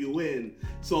drag you in.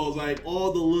 So it's like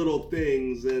all the little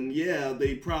things, and yeah,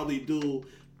 they probably do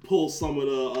pull some of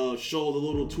the shows a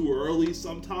little too early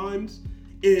sometimes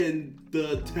in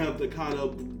the attempt to kind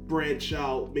of branch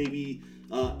out, maybe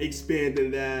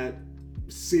expanding that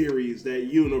series, that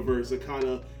universe, to kind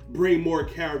of bring more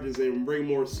characters in, bring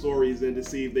more stories in to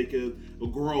see if they could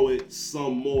grow it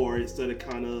some more instead of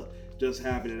kind of just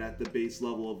having it at the base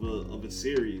level of a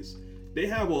series. They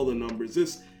have all the numbers.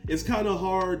 It's kind of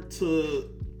hard to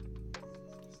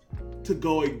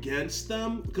go against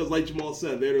them because, like Jamal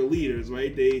said, they're the leaders,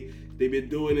 right? They've been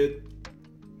doing it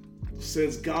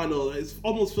since God knows. It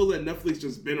almost feels like Netflix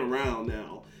just been around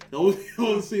now. It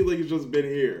almost seems like it's just been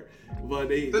here. But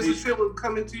this shit will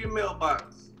come into your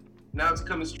mailbox. Now it's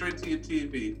coming straight to your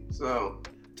TV. So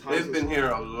they've been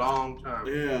here a long time.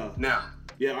 Yeah. Now.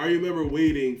 Yeah, I remember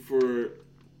waiting for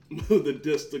the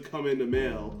disc to come in the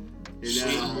mail.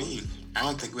 I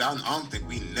don't think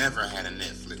we never had a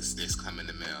Netflix disc come in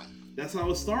the mail. That's how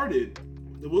it started.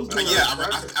 There was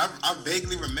I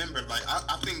vaguely remember. Like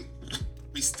I think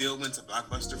we still went to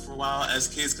Blockbuster for a while as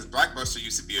kids, because Blockbuster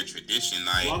used to be a tradition.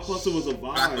 Like Blockbuster was a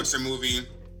vibe. Blockbuster movie,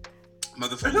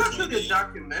 There's motherfucker. actually a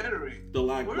documentary. The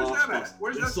like Where's that at? Blockbuster.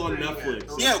 Where's It's that on streaming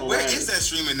Netflix. at? Yeah, where Hilarious. is that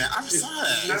streaming now? I saw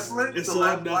that. Netflix. It's The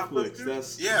Black on Netflix. Blockbuster?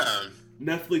 That's Yeah.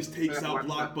 Netflix takes Yeah, out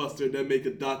watch that. Blockbuster and then make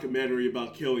a documentary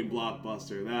about killing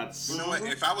Blockbuster. That's You know what?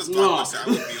 If I was No. Blockbuster, I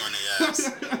would be on their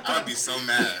ass. I would be so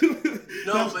mad.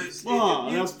 No, that's, but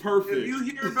if you- that's perfect. If you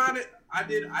hear about it, I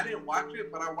didn't watch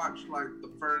it, but I watched like the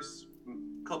first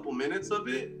couple minutes of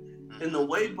it. And the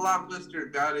way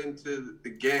Blockbuster got into the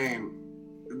game,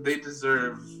 they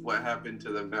deserve what happened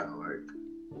to them now.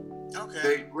 Like, Okay.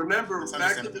 they remember That's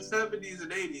back in understandable. the 70s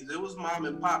and 80s, it was mom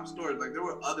and pop stores. Like, there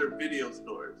were other video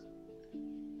stores.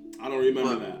 I don't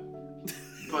remember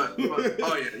But- that. But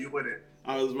oh yeah, you wouldn't.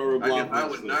 I just remember I Blockbuster.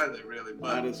 wouldn't either, really. I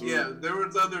But just yeah, remember. there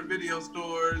was other video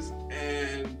stores,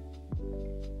 and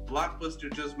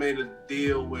Blockbuster just made a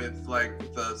deal with like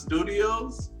the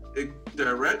studios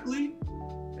directly,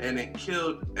 and it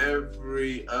killed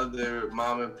every other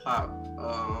mom and pop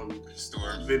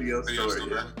Store. video Video store.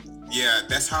 store. Yeah. Yeah,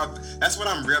 that's what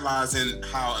I'm realizing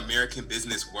how American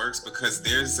business works, because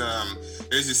there's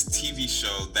this TV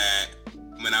show that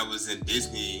when I was in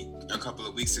Disney a couple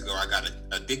of weeks ago I got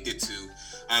addicted to.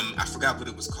 I forgot what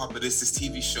it was called, but it's this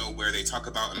TV show where they talk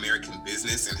about American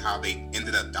business and how they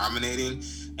ended up dominating.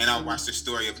 And I watched the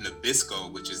story of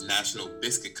Nabisco, which is National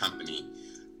Biscuit Company.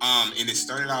 And it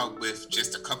started out with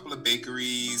just a couple of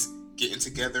bakeries getting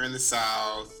together in the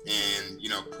South and, you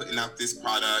know, putting out this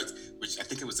product, which I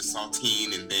think it was a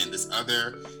saltine, and then this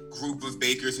other group of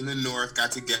bakers in the North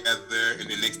got together, and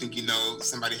the next thing you know,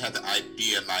 somebody had the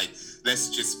idea, like, let's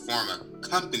just form a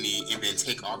company and then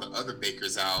take all the other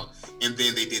bakers out, and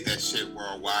then they did that shit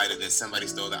worldwide, and then somebody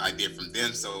stole the idea from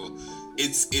them. So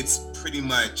it's pretty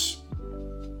much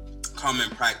common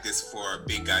practice for a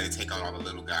big guy to take out all the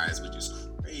little guys, which is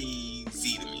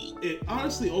crazy to me. It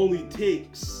honestly only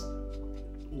takes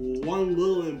one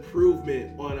little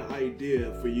improvement on an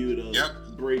idea for you to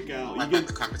break out. Like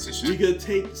the competition. You could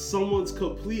take someone's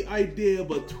complete idea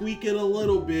but tweak it a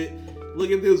little bit. Look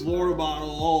at this water bottle.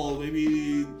 Oh,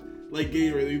 maybe like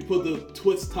Gatorade. You put the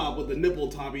twist top with the nipple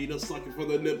top, and you just suck it for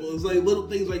the nipple. It's like little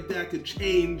things like that could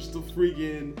change the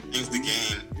freaking Change the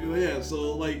game. Yeah.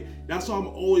 So like that's why I'm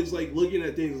always like looking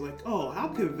at things like, oh, how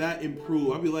can that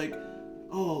improve? I'd be like,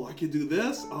 oh, I can do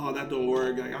this. Oh, that don't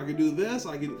work. Like, I can do this.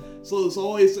 I can. So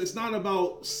it's not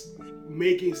about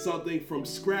making something from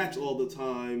scratch all the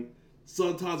time.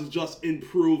 Sometimes it's just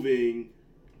improving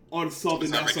on something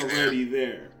It's that's already already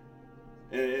there.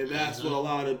 And that's what a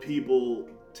lot of people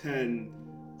tend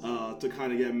to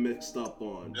kind of get mixed up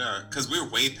on. Yeah, because we're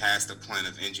way past the point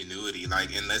of ingenuity. Like,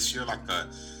 unless you're like a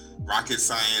rocket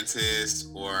scientist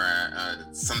or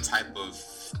some type of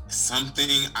something,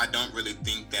 I don't really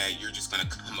think that you're just going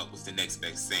to come up with the next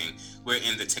best thing. We're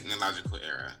in the technological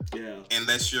era. Yeah.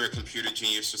 Unless you're a computer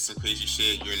genius or some crazy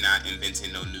shit, you're not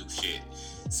inventing no new shit.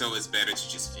 So it's better to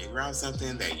just figure out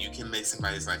something that you can make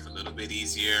somebody's life a little bit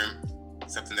easier,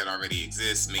 something that already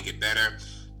exists, make it better.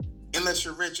 Unless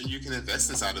you're rich and you can invest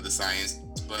inside of the science,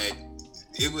 but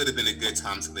it would have been a good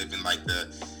time to live in like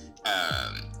the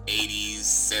 80s,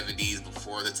 70s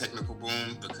before the technical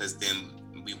boom, because then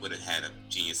we would have had a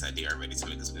genius idea already to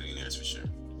make us millionaires for sure.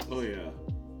 Oh yeah.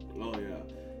 Oh yeah.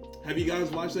 Have you guys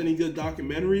watched any good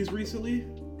documentaries recently?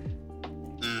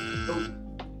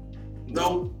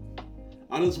 No.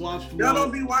 I just watched Y'all one.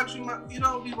 don't be watching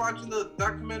the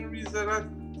documentaries that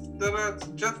I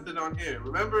suggested on here.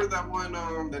 Remember that one,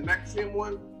 the Nexium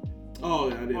one? Oh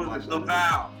yeah, I didn't watch The that.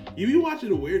 Vow. You be watching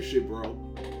the weird shit,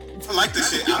 bro. I like the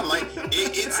shit. I like it.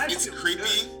 It's That creepy.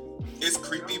 shit It's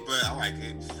creepy, but I like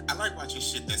it. I like watching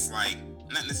shit that's like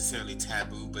not necessarily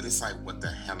taboo, but it's like, what the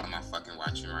hell am I fucking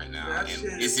watching right now? That And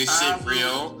shit is this shit taboo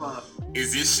real? as fuck.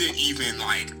 Is this shit even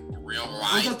like real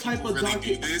life? I'm the type People of really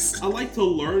do this? I like to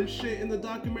learn shit in the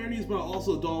documentaries, but I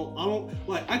also don't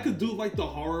like, I could do like the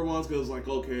horror ones because like,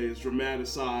 okay, it's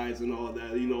dramatized and all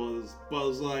that, you know, but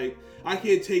it's like, I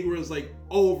can't take where it's like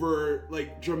over,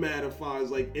 like dramatized,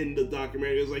 like in the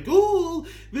documentary. It's like, oh,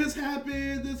 this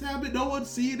happened, no one's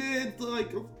seen it.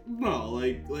 Like, no,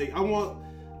 like I want,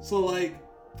 so like,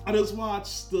 I just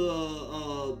watched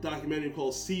the documentary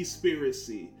called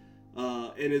Seaspiracy.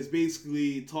 And it's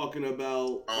basically talking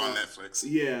about on Netflix.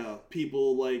 Yeah,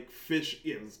 people like fish.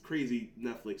 Yeah, it's crazy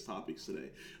Netflix topics today.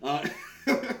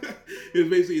 It's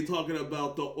basically talking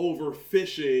about the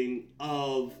overfishing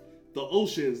of the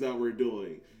oceans that we're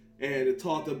doing, and it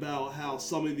talked about how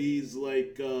some of these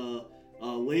like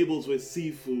labels with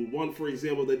seafood. One, for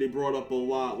example, that they brought up a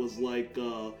lot was like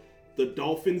the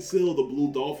dolphin seal, the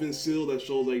blue dolphin seal that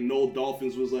shows like no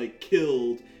dolphins was like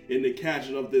killed in the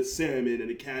catching of this salmon and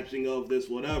the catching of this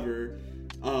whatever.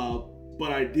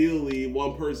 But ideally,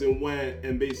 one person went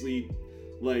and basically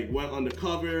like went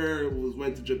undercover,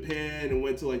 went to Japan and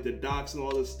went to like the docks and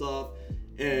all this stuff,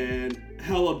 and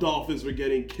hella dolphins were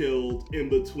getting killed in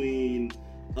between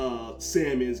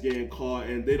salmons getting caught,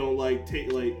 and they don't like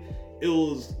take like it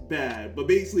was bad. But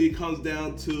basically, it comes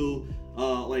down to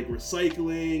like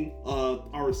recycling.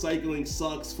 Our recycling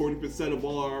sucks. 40% of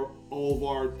all of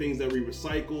our things that we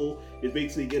recycle is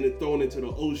basically getting thrown into the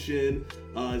ocean.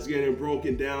 It's getting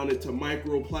broken down into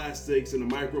microplastics, and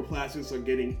the microplastics are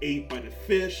getting ate by the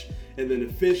fish, and then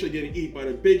the fish are getting eaten by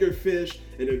the bigger fish,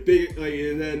 and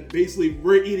and then basically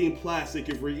we're eating plastic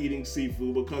if we're eating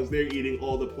seafood because they're eating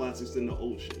all the plastics in the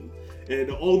ocean. And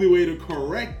the only way to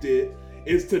correct it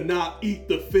is to not eat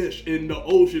the fish in the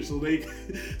ocean.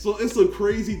 So it's a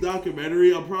crazy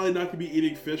documentary. I'm probably not gonna be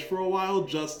eating fish for a while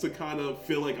just to kind of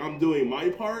feel like I'm doing my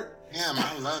part. Damn,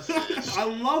 I love fish. I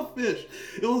love fish.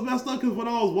 It was messed up because when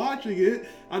I was watching it,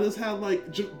 I just had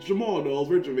like Jamal knows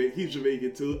he's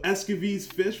Jamaican too.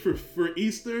 Escavies fish for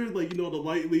Easter, like the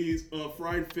lightly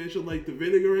fried fish and like the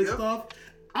vinegar and stuff.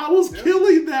 I was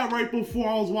killing that right before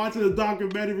I was watching the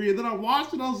documentary, and then I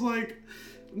watched it. I was like,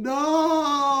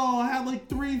 no, I had like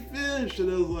 3 fish, and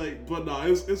it was like, but no,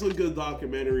 it's a good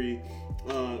documentary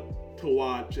to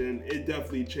watch, and it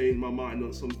definitely changed my mind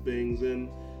on some things. And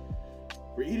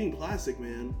we're eating plastic,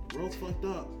 man. World's fucked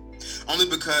up. Only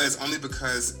because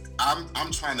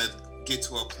I'm trying to get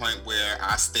to a point where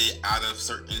I stay out of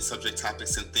certain subject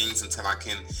topics and things until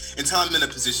I'm in a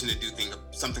position to do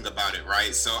something about it,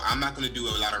 right? So I'm not going to do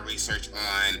a lot of research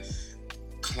on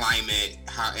climate,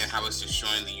 how it's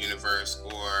destroying the universe,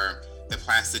 or the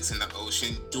plastics in the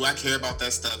ocean. Do I care about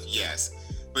that stuff? Yes.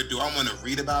 But do I want to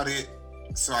read about it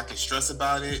so I can stress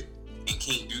about it and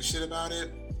can't do shit about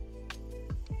it?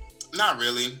 Not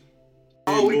really.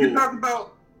 Oh, we can talk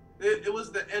about it. It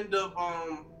was the end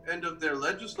of their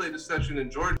legislative session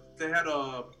in Georgia. They had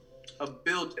a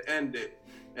bill to end it,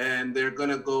 and they're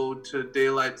gonna go to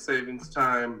daylight savings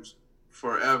times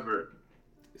forever.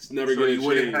 It's never gonna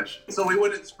change. So we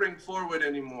wouldn't spring forward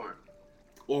anymore.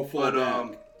 Or fall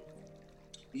back.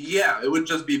 Yeah, it would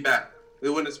just be back. It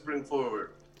wouldn't spring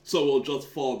forward. So we'll just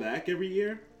fall back every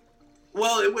year?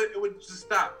 Well, it would just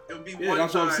stop. It would be one time. Yeah,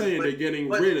 that's what I'm saying. They're getting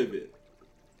rid of it.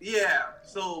 Yeah.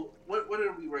 So what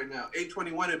are we right now?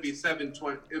 821. It'd be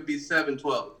 720. It'd be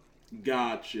 712.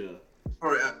 Gotcha.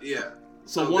 Or yeah.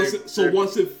 So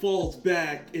once it falls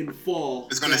back in fall,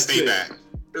 it's gonna stay back.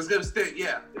 It's gonna stay.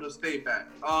 Yeah, it'll stay back.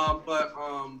 But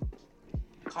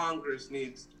Congress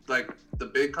needs, like the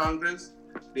big Congress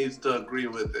needs to agree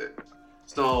with it.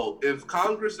 So if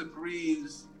Congress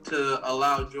agrees to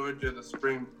allow Georgia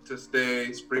to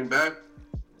stay spring back,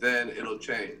 then it'll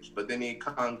change. But they need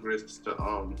Congress to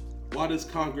Why does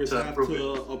Congress have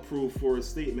to approve for a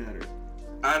state matter?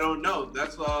 I don't know.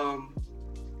 That's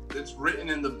it's written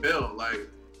in the bill. Like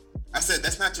I said,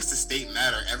 that's not just a state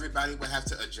matter. Everybody would have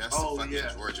to adjust to fucking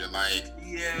Georgia. Like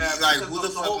who the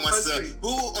fuck wants to? Who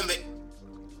on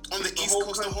the East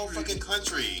Coast, the whole fucking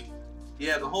country?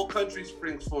 Yeah, the whole country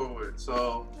springs forward.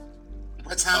 So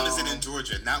what time is it in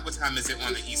Georgia? Not what time is it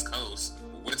on the East Coast.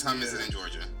 What time is it in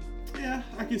Georgia? Yeah,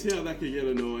 I can see how that could get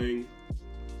annoying.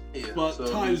 Yeah, but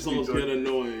time zones get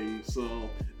annoying, so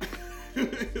they're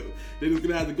just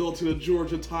gonna have to go to the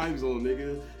Georgia time zone,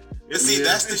 nigga. But see,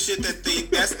 that's the shit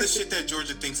that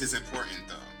Georgia thinks is important,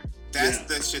 though. That's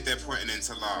the shit they're putting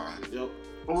into law. Yep.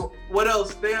 Well, what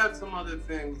else? They had some other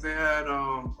things. They had,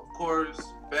 of course,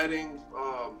 betting.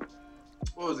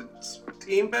 What was it?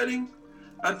 Team betting,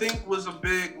 I think was a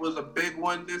big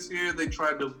one this year. They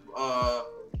tried to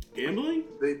gambling.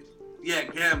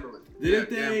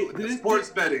 Gambling. Sports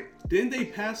betting. Didn't they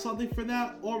pass something for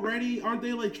that already? Aren't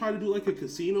they like trying to do like a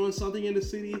casino or something in the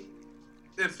city?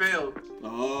 It failed.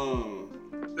 Oh.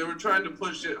 They were trying to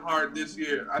push it hard this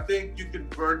year. I think you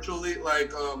could virtually,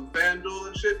 like FanDuel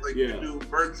and shit, like you can do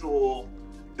virtual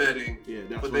betting. Yeah,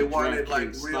 that's but they wanted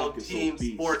like real team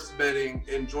sports betting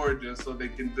in Georgia so they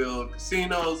can build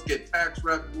casinos, get tax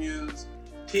revenues.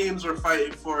 Teams were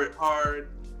fighting for it hard.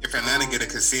 If Atlanta get a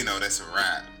casino, that's a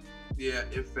wrap. Yeah,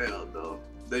 it failed though.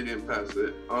 They didn't pass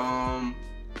it.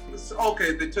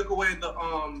 Okay, they took away the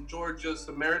Georgia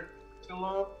Samaritan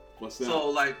law. What's that?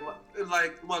 So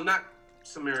well, not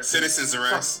Samaritan. Citizens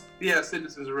arrest. Yeah,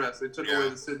 citizens arrest. They took away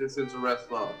the citizens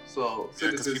arrest law. So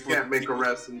citizens can't make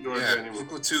arrests in Georgia anymore.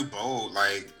 People too bold.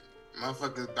 Like,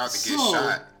 motherfuckers about to get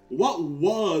shot. What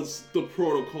was the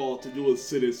protocol to do a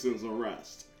citizen's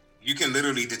arrest? You can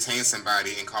literally detain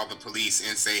somebody and call the police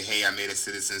and say, "Hey, I made a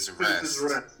citizen's arrest.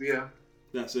 Yeah.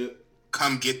 That's it.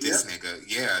 Come get this nigga."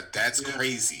 Yeah, that's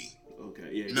crazy.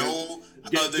 Okay, yeah. No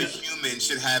other human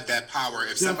should have that power.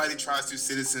 If somebody tries to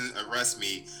citizen arrest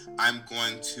me, I'm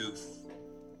going to.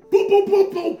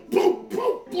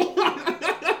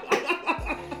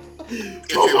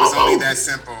 If it was only that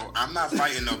simple, I'm not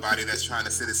fighting nobody that's trying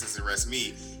to citizens arrest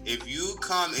me. If you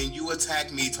come and you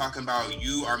attack me talking about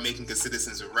you are making a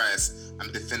citizen's arrest,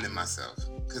 I'm defending myself.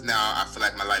 Because now I feel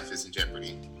like my life is in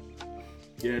jeopardy.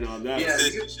 Yeah, no,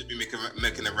 that's... You should be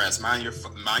making arrests. Mind your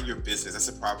business. That's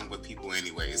a problem with people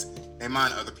anyways. They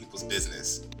mind other people's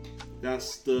business.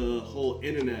 That's the whole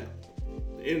internet.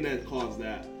 The internet caused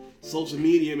that. Social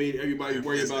media made everybody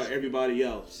worry about everybody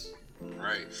else.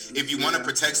 Right. If you want to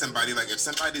protect somebody, like if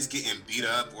somebody's getting beat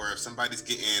up or if somebody's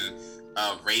getting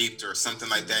raped or something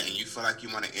like that, and you feel like you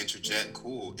want to interject,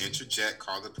 cool. Interject,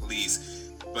 call the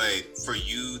police. But for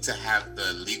you to have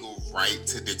the legal right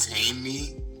to detain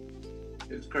me,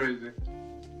 it's crazy.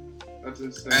 That's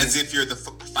insane. As if you're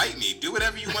fight me. Do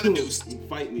whatever you want to do.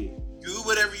 Fight me. Do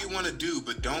whatever you want to do,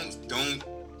 but don't.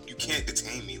 You can't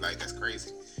detain me. Like, that's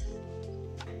crazy.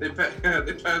 They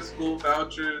pass school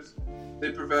vouchers.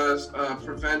 They pass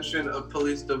prevention of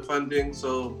police defunding,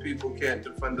 so people can't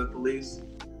defund the police.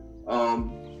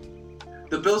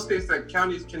 The bill states that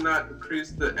counties cannot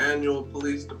increase the annual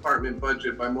police department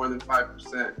budget by more than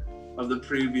 5% of the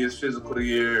previous fiscal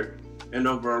year and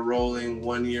over a rolling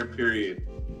 1-year period.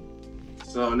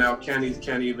 So now counties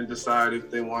can't even decide if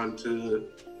they want to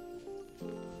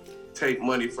take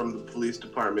money from the police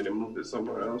department and move it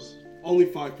somewhere else. Only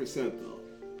 5% though.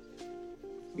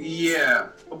 Yeah,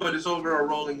 but it's over a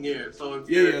rolling year. So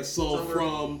if so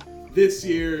from this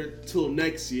year till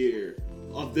next year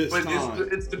of this time.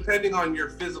 But it's depending on your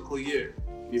fiscal year.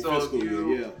 Your fiscal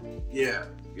year, yeah.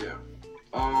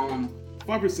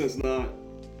 5%'s not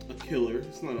a killer.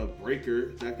 It's not a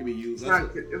breaker that can be used.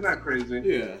 It's not crazy.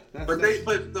 Yeah. But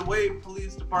the way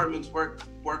police departments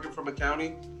working from a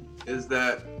county is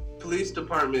that police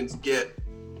departments get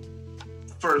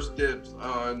first dibs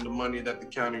on the money that the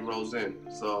county rolls in.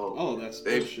 So that's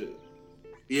bullshit.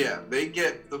 Yeah, they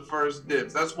get the first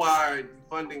dibs. That's why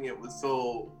funding it was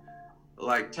so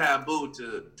taboo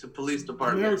to police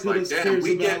departments.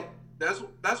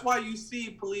 That's why you see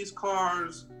police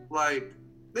cars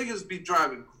niggas be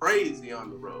driving crazy on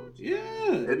the roads. Yeah.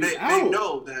 And they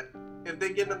know that if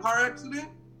they get in a car accident,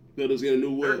 they'll just get a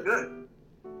new whip.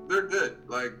 They're good.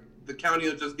 Like the county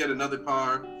will just get another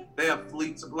car. They have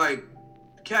fleets of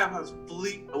CAB has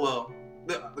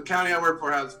the county I work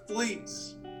for has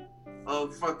fleets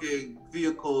of fucking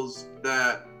vehicles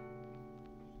that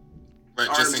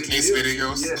just in case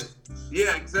videos.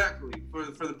 Yeah, exactly. For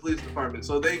the police department.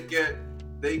 So they get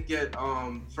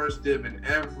first dib in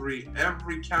every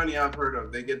county I've heard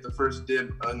of. They get the first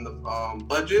dib on the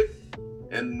budget,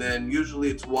 and then usually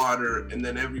it's water, and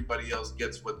then everybody else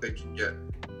gets what they can get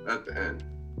at the end.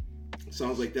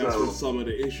 Sounds like that's what some of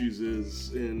the issues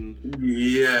is in.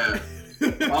 Yeah.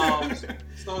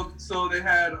 So they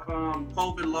had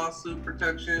COVID lawsuit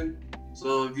protection.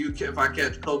 So if I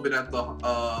catch COVID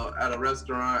at a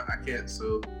restaurant, I can't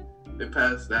sue. They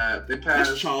passed that. They passed.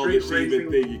 That's childish to even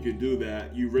think you could do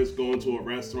that. You risk going to a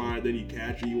restaurant, then you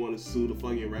catch it. You want to sue the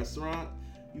fucking restaurant.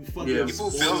 You fucking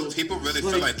people really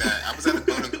feel like that. I was at a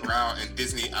Golden Corral in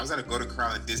Disney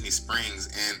Springs,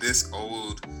 and this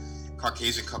old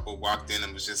Caucasian couple walked in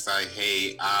and was just like,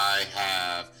 "Hey, I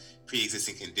have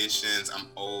pre-existing conditions, I'm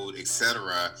old,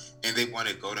 etc." And they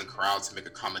wanted Golden Corral to make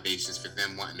accommodations for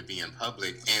them wanting to be in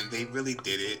public, and they really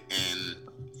did it. And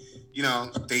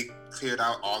they cleared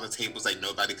out all the tables, like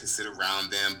nobody could sit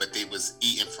around them, but they was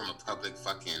eating from a public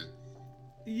fucking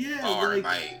bar.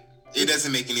 It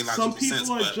doesn't make any logical sense.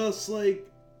 Some people are just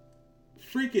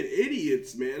freaking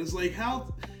idiots, man. It's like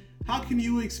how can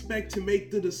you expect to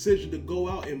make the decision to go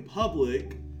out in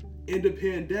public in the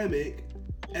pandemic,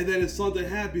 and then if something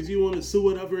happens, you want to sue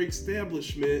whatever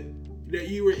establishment that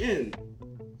you were in?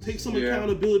 Take some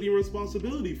accountability and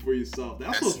responsibility for yourself.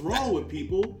 That's what's wrong with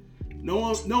people.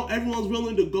 Everyone's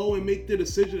willing to go and make their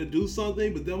decision to do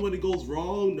something, but then when it goes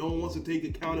wrong, no one wants to take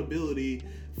accountability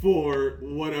for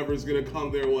whatever's gonna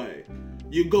come their way.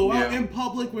 You go out in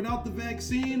public without the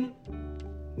vaccine,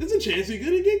 there's a chance you're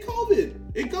gonna get COVID.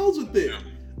 It goes with it.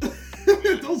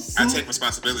 I take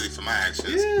responsibility for my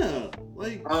actions. Yeah,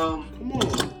 come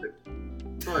on.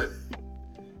 But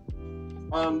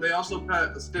they also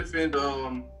stiffened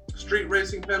street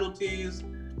racing penalties.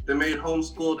 They made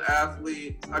homeschooled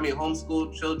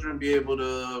children be able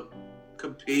to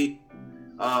compete.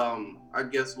 I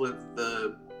guess with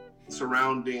the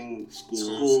surrounding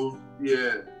schools.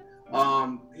 Yeah.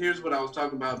 Here's what I was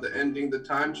talking about: the ending the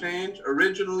time change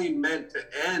originally meant to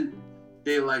end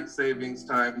daylight savings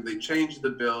time. They changed the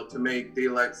bill to make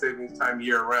daylight savings time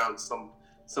year round.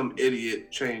 Some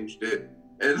idiot changed it,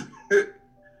 and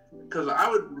because I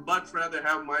would much rather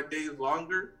have my days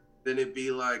longer than it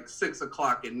be like 6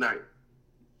 o'clock at night.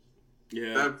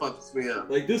 Yeah, that fucks me up.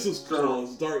 Like this is cool.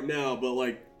 It's dark now, but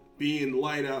like being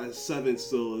light out at 7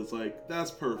 still is like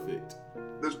that's perfect.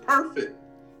 That's perfect.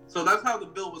 So that's how the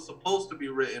bill was supposed to be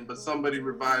written, but somebody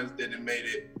revised it and made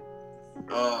it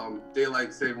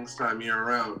daylight savings time year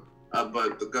round.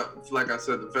 But like I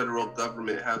said, the federal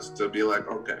government has to be like,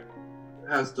 okay,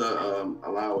 has to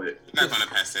allow it. You're not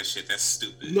gonna pass that shit. That's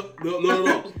stupid.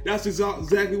 No. That's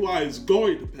exactly why it's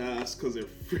going to pass, because they're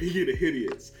freaking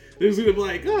idiots. They're just gonna be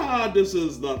like, this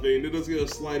is nothing. They're just gonna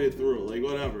slide it through, like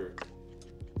whatever.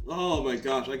 Oh my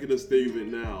gosh, I can just think of it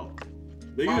now.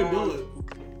 They gonna do it.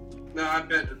 No, I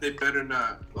bet they better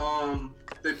not.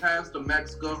 They passed the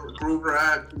Max Gruber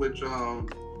Act, which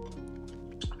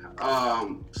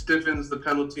stiffens the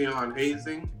penalty on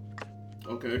hazing.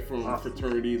 Okay, from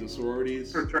fraternities and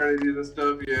sororities. Fraternities and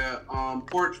stuff, yeah.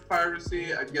 Porch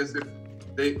piracy. I guess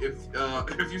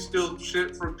if you steal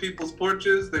shit from people's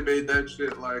porches, they made that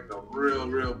shit like a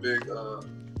real big a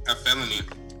felony.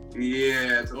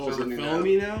 Yeah, it's a felony. It's a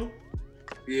felony now?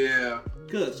 Yeah.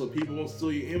 Good, so people won't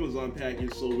steal your Amazon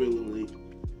package so willingly.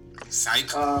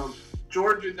 Psych.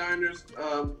 Georgia diners,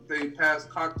 they passed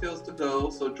cocktails to go,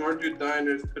 so Georgia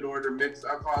diners could order mixed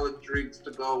alcoholic drinks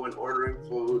to go when ordering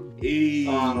food. Hey.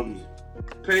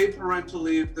 Paid parental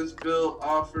leave. This bill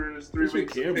offers 3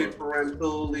 weeks of paid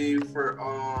parental leave for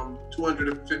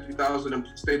 250,000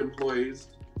 state employees.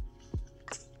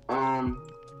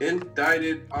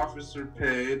 Indicted officer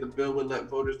pay. The bill would let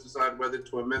voters decide whether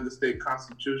to amend the state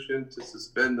constitution to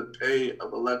suspend the pay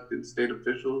of elected state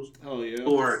officials. Oh yeah.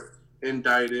 Or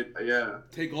indicted, yeah.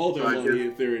 Take all their money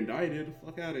if they're indicted.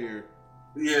 Fuck out of here.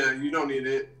 Yeah, you don't need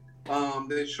it.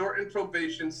 They shortened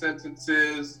probation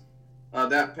sentences.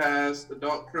 That passed.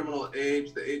 Adult criminal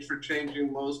age. The age for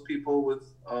charging most people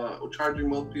with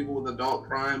adult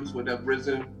crimes would have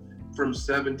risen from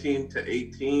 17 to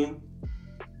 18.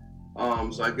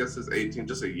 So I guess it's 18,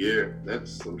 just a year.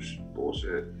 That's some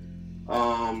bullshit.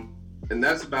 And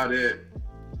that's about it.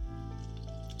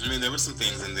 I mean, there were some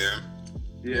things in there.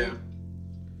 Yeah.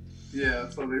 Yeah,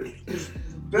 so the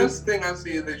best thing I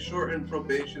see is they shortened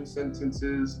probation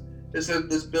sentences. It said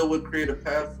this bill would create a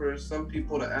path for some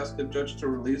people to ask a judge to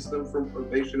release them from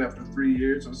probation after 3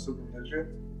 years of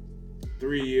supervision.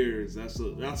 3 years, that's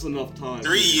enough time.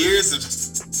 3 years of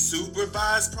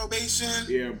supervised probation?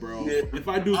 Yeah, bro. Yeah. If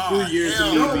I do 3 years,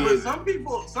 but some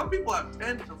people have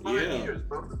 10 to 5 years,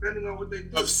 bro, depending on what they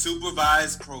do. Of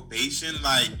supervised probation,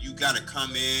 like you gotta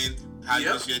come in. How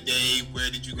was your day? Where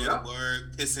did you go to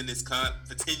work? Piss in this cup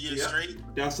for 10 years straight?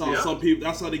 That's how some people.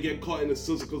 That's how they get caught in the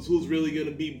system. Because who's really gonna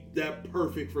be that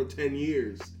perfect for 10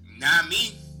 years? Not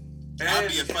me. I'll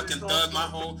be a fucking thug my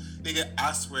whole nigga.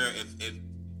 I swear, if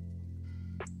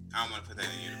I don't want to put that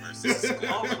in university.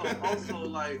 also,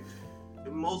 like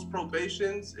in most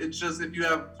probations, it's just if you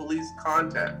have police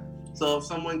contact. So if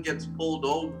someone gets pulled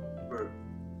over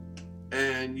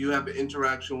and you have an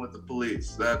interaction with the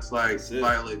police, that's like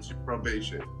violates your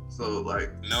probation. So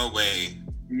like, no way.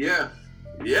 Yeah,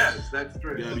 yes, that's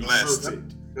true. Blessed.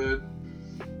 That's good.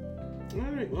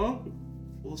 All right, well,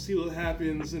 we'll see what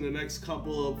happens in the next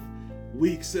couple of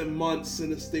weeks and months in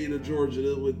the state of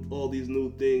Georgia with all these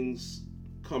new things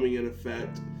coming in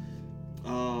effect.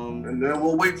 And then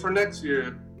we'll wait for next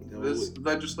year. This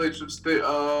legislative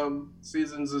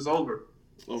seasons is over.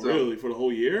 Oh, so, really? For the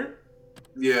whole year?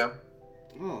 Yeah.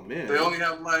 Oh, man. They only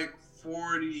have like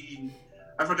 40,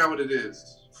 I forgot what it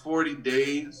is, 40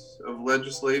 days of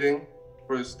legislating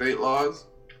for state laws.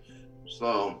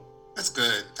 So. That's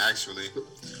good, actually.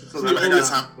 So I got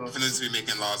time for them to be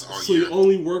making laws all year. So you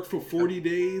only work for 40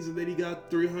 days and then you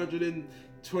got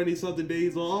 320 something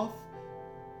days off?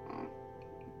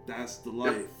 That's the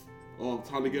life. Yep. Oh,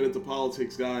 time to get into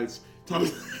politics, guys.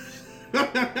 I've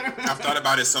thought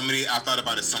about it so many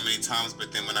times,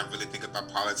 but then when I really think about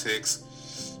politics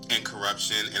and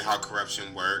corruption and how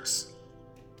corruption works,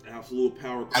 absolute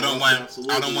power. I don't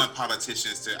want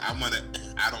politicians to. I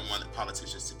don't want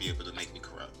politicians to be able to make me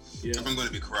corrupt. Yeah. If I'm going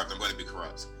to be corrupt, I'm going to be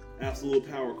corrupt. Absolute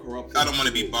power corrupts. I don't want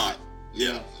to be bought.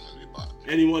 Yeah.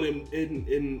 Anyone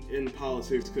in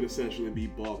politics could essentially be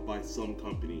bought by some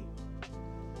company.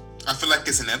 I feel like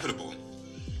it's inevitable.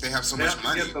 They have so much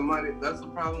money. Get the money. That's the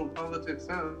problem with politics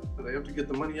now. They have to get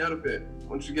the money out of it.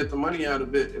 Once you get the money out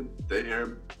of it,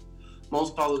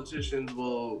 most politicians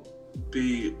will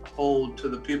be hold to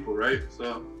the people, right?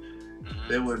 So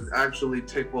they would actually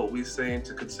take what we say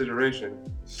into consideration.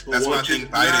 That's why I think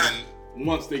Biden,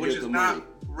 once they which get is the not money,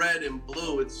 red and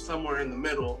blue, it's somewhere in the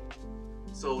middle.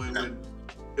 So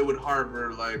it would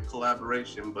harbor like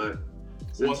collaboration, but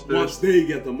once they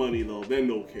get the money though, then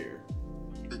they'll care.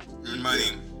 The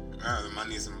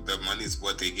money is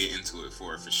what they get into it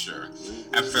for sure.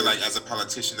 I feel like as a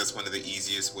politician, that's one of the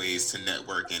easiest ways to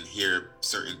network and hear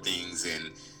certain things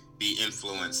and be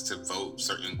influenced to vote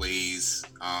certain ways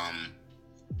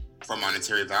for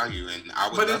monetary value. And I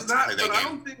would love to play that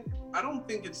game. I don't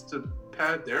think it's to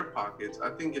pad their pockets. I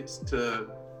think it's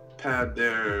to pad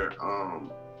their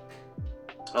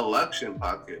election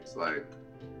pockets, like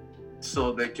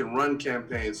so they can run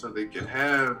campaigns, so they can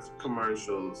have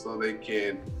commercials, so they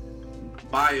can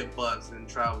buy a bus and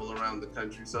travel around the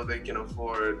country, so they can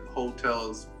afford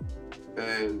hotels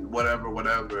and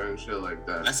whatever and shit like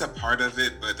that. That's a part of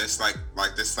it, but that's like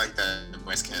that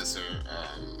breast cancer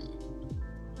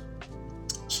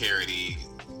charity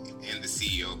and the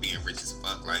CEO being rich as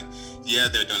fuck. Like, yeah,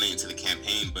 they're donating to the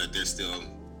campaign, but they're still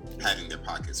padding their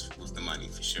pockets with the money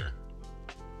for sure.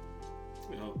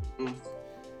 Yeah.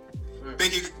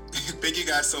 Thank you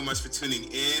guys so much for tuning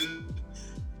in.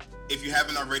 If you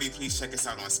haven't already, please check us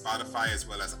out on Spotify as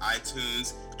well as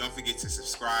iTunes. Don't forget to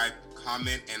subscribe,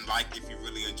 comment, and like if you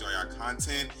really enjoy our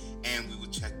content. And we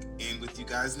will check in with you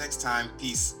guys next time.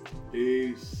 Peace.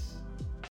 Peace.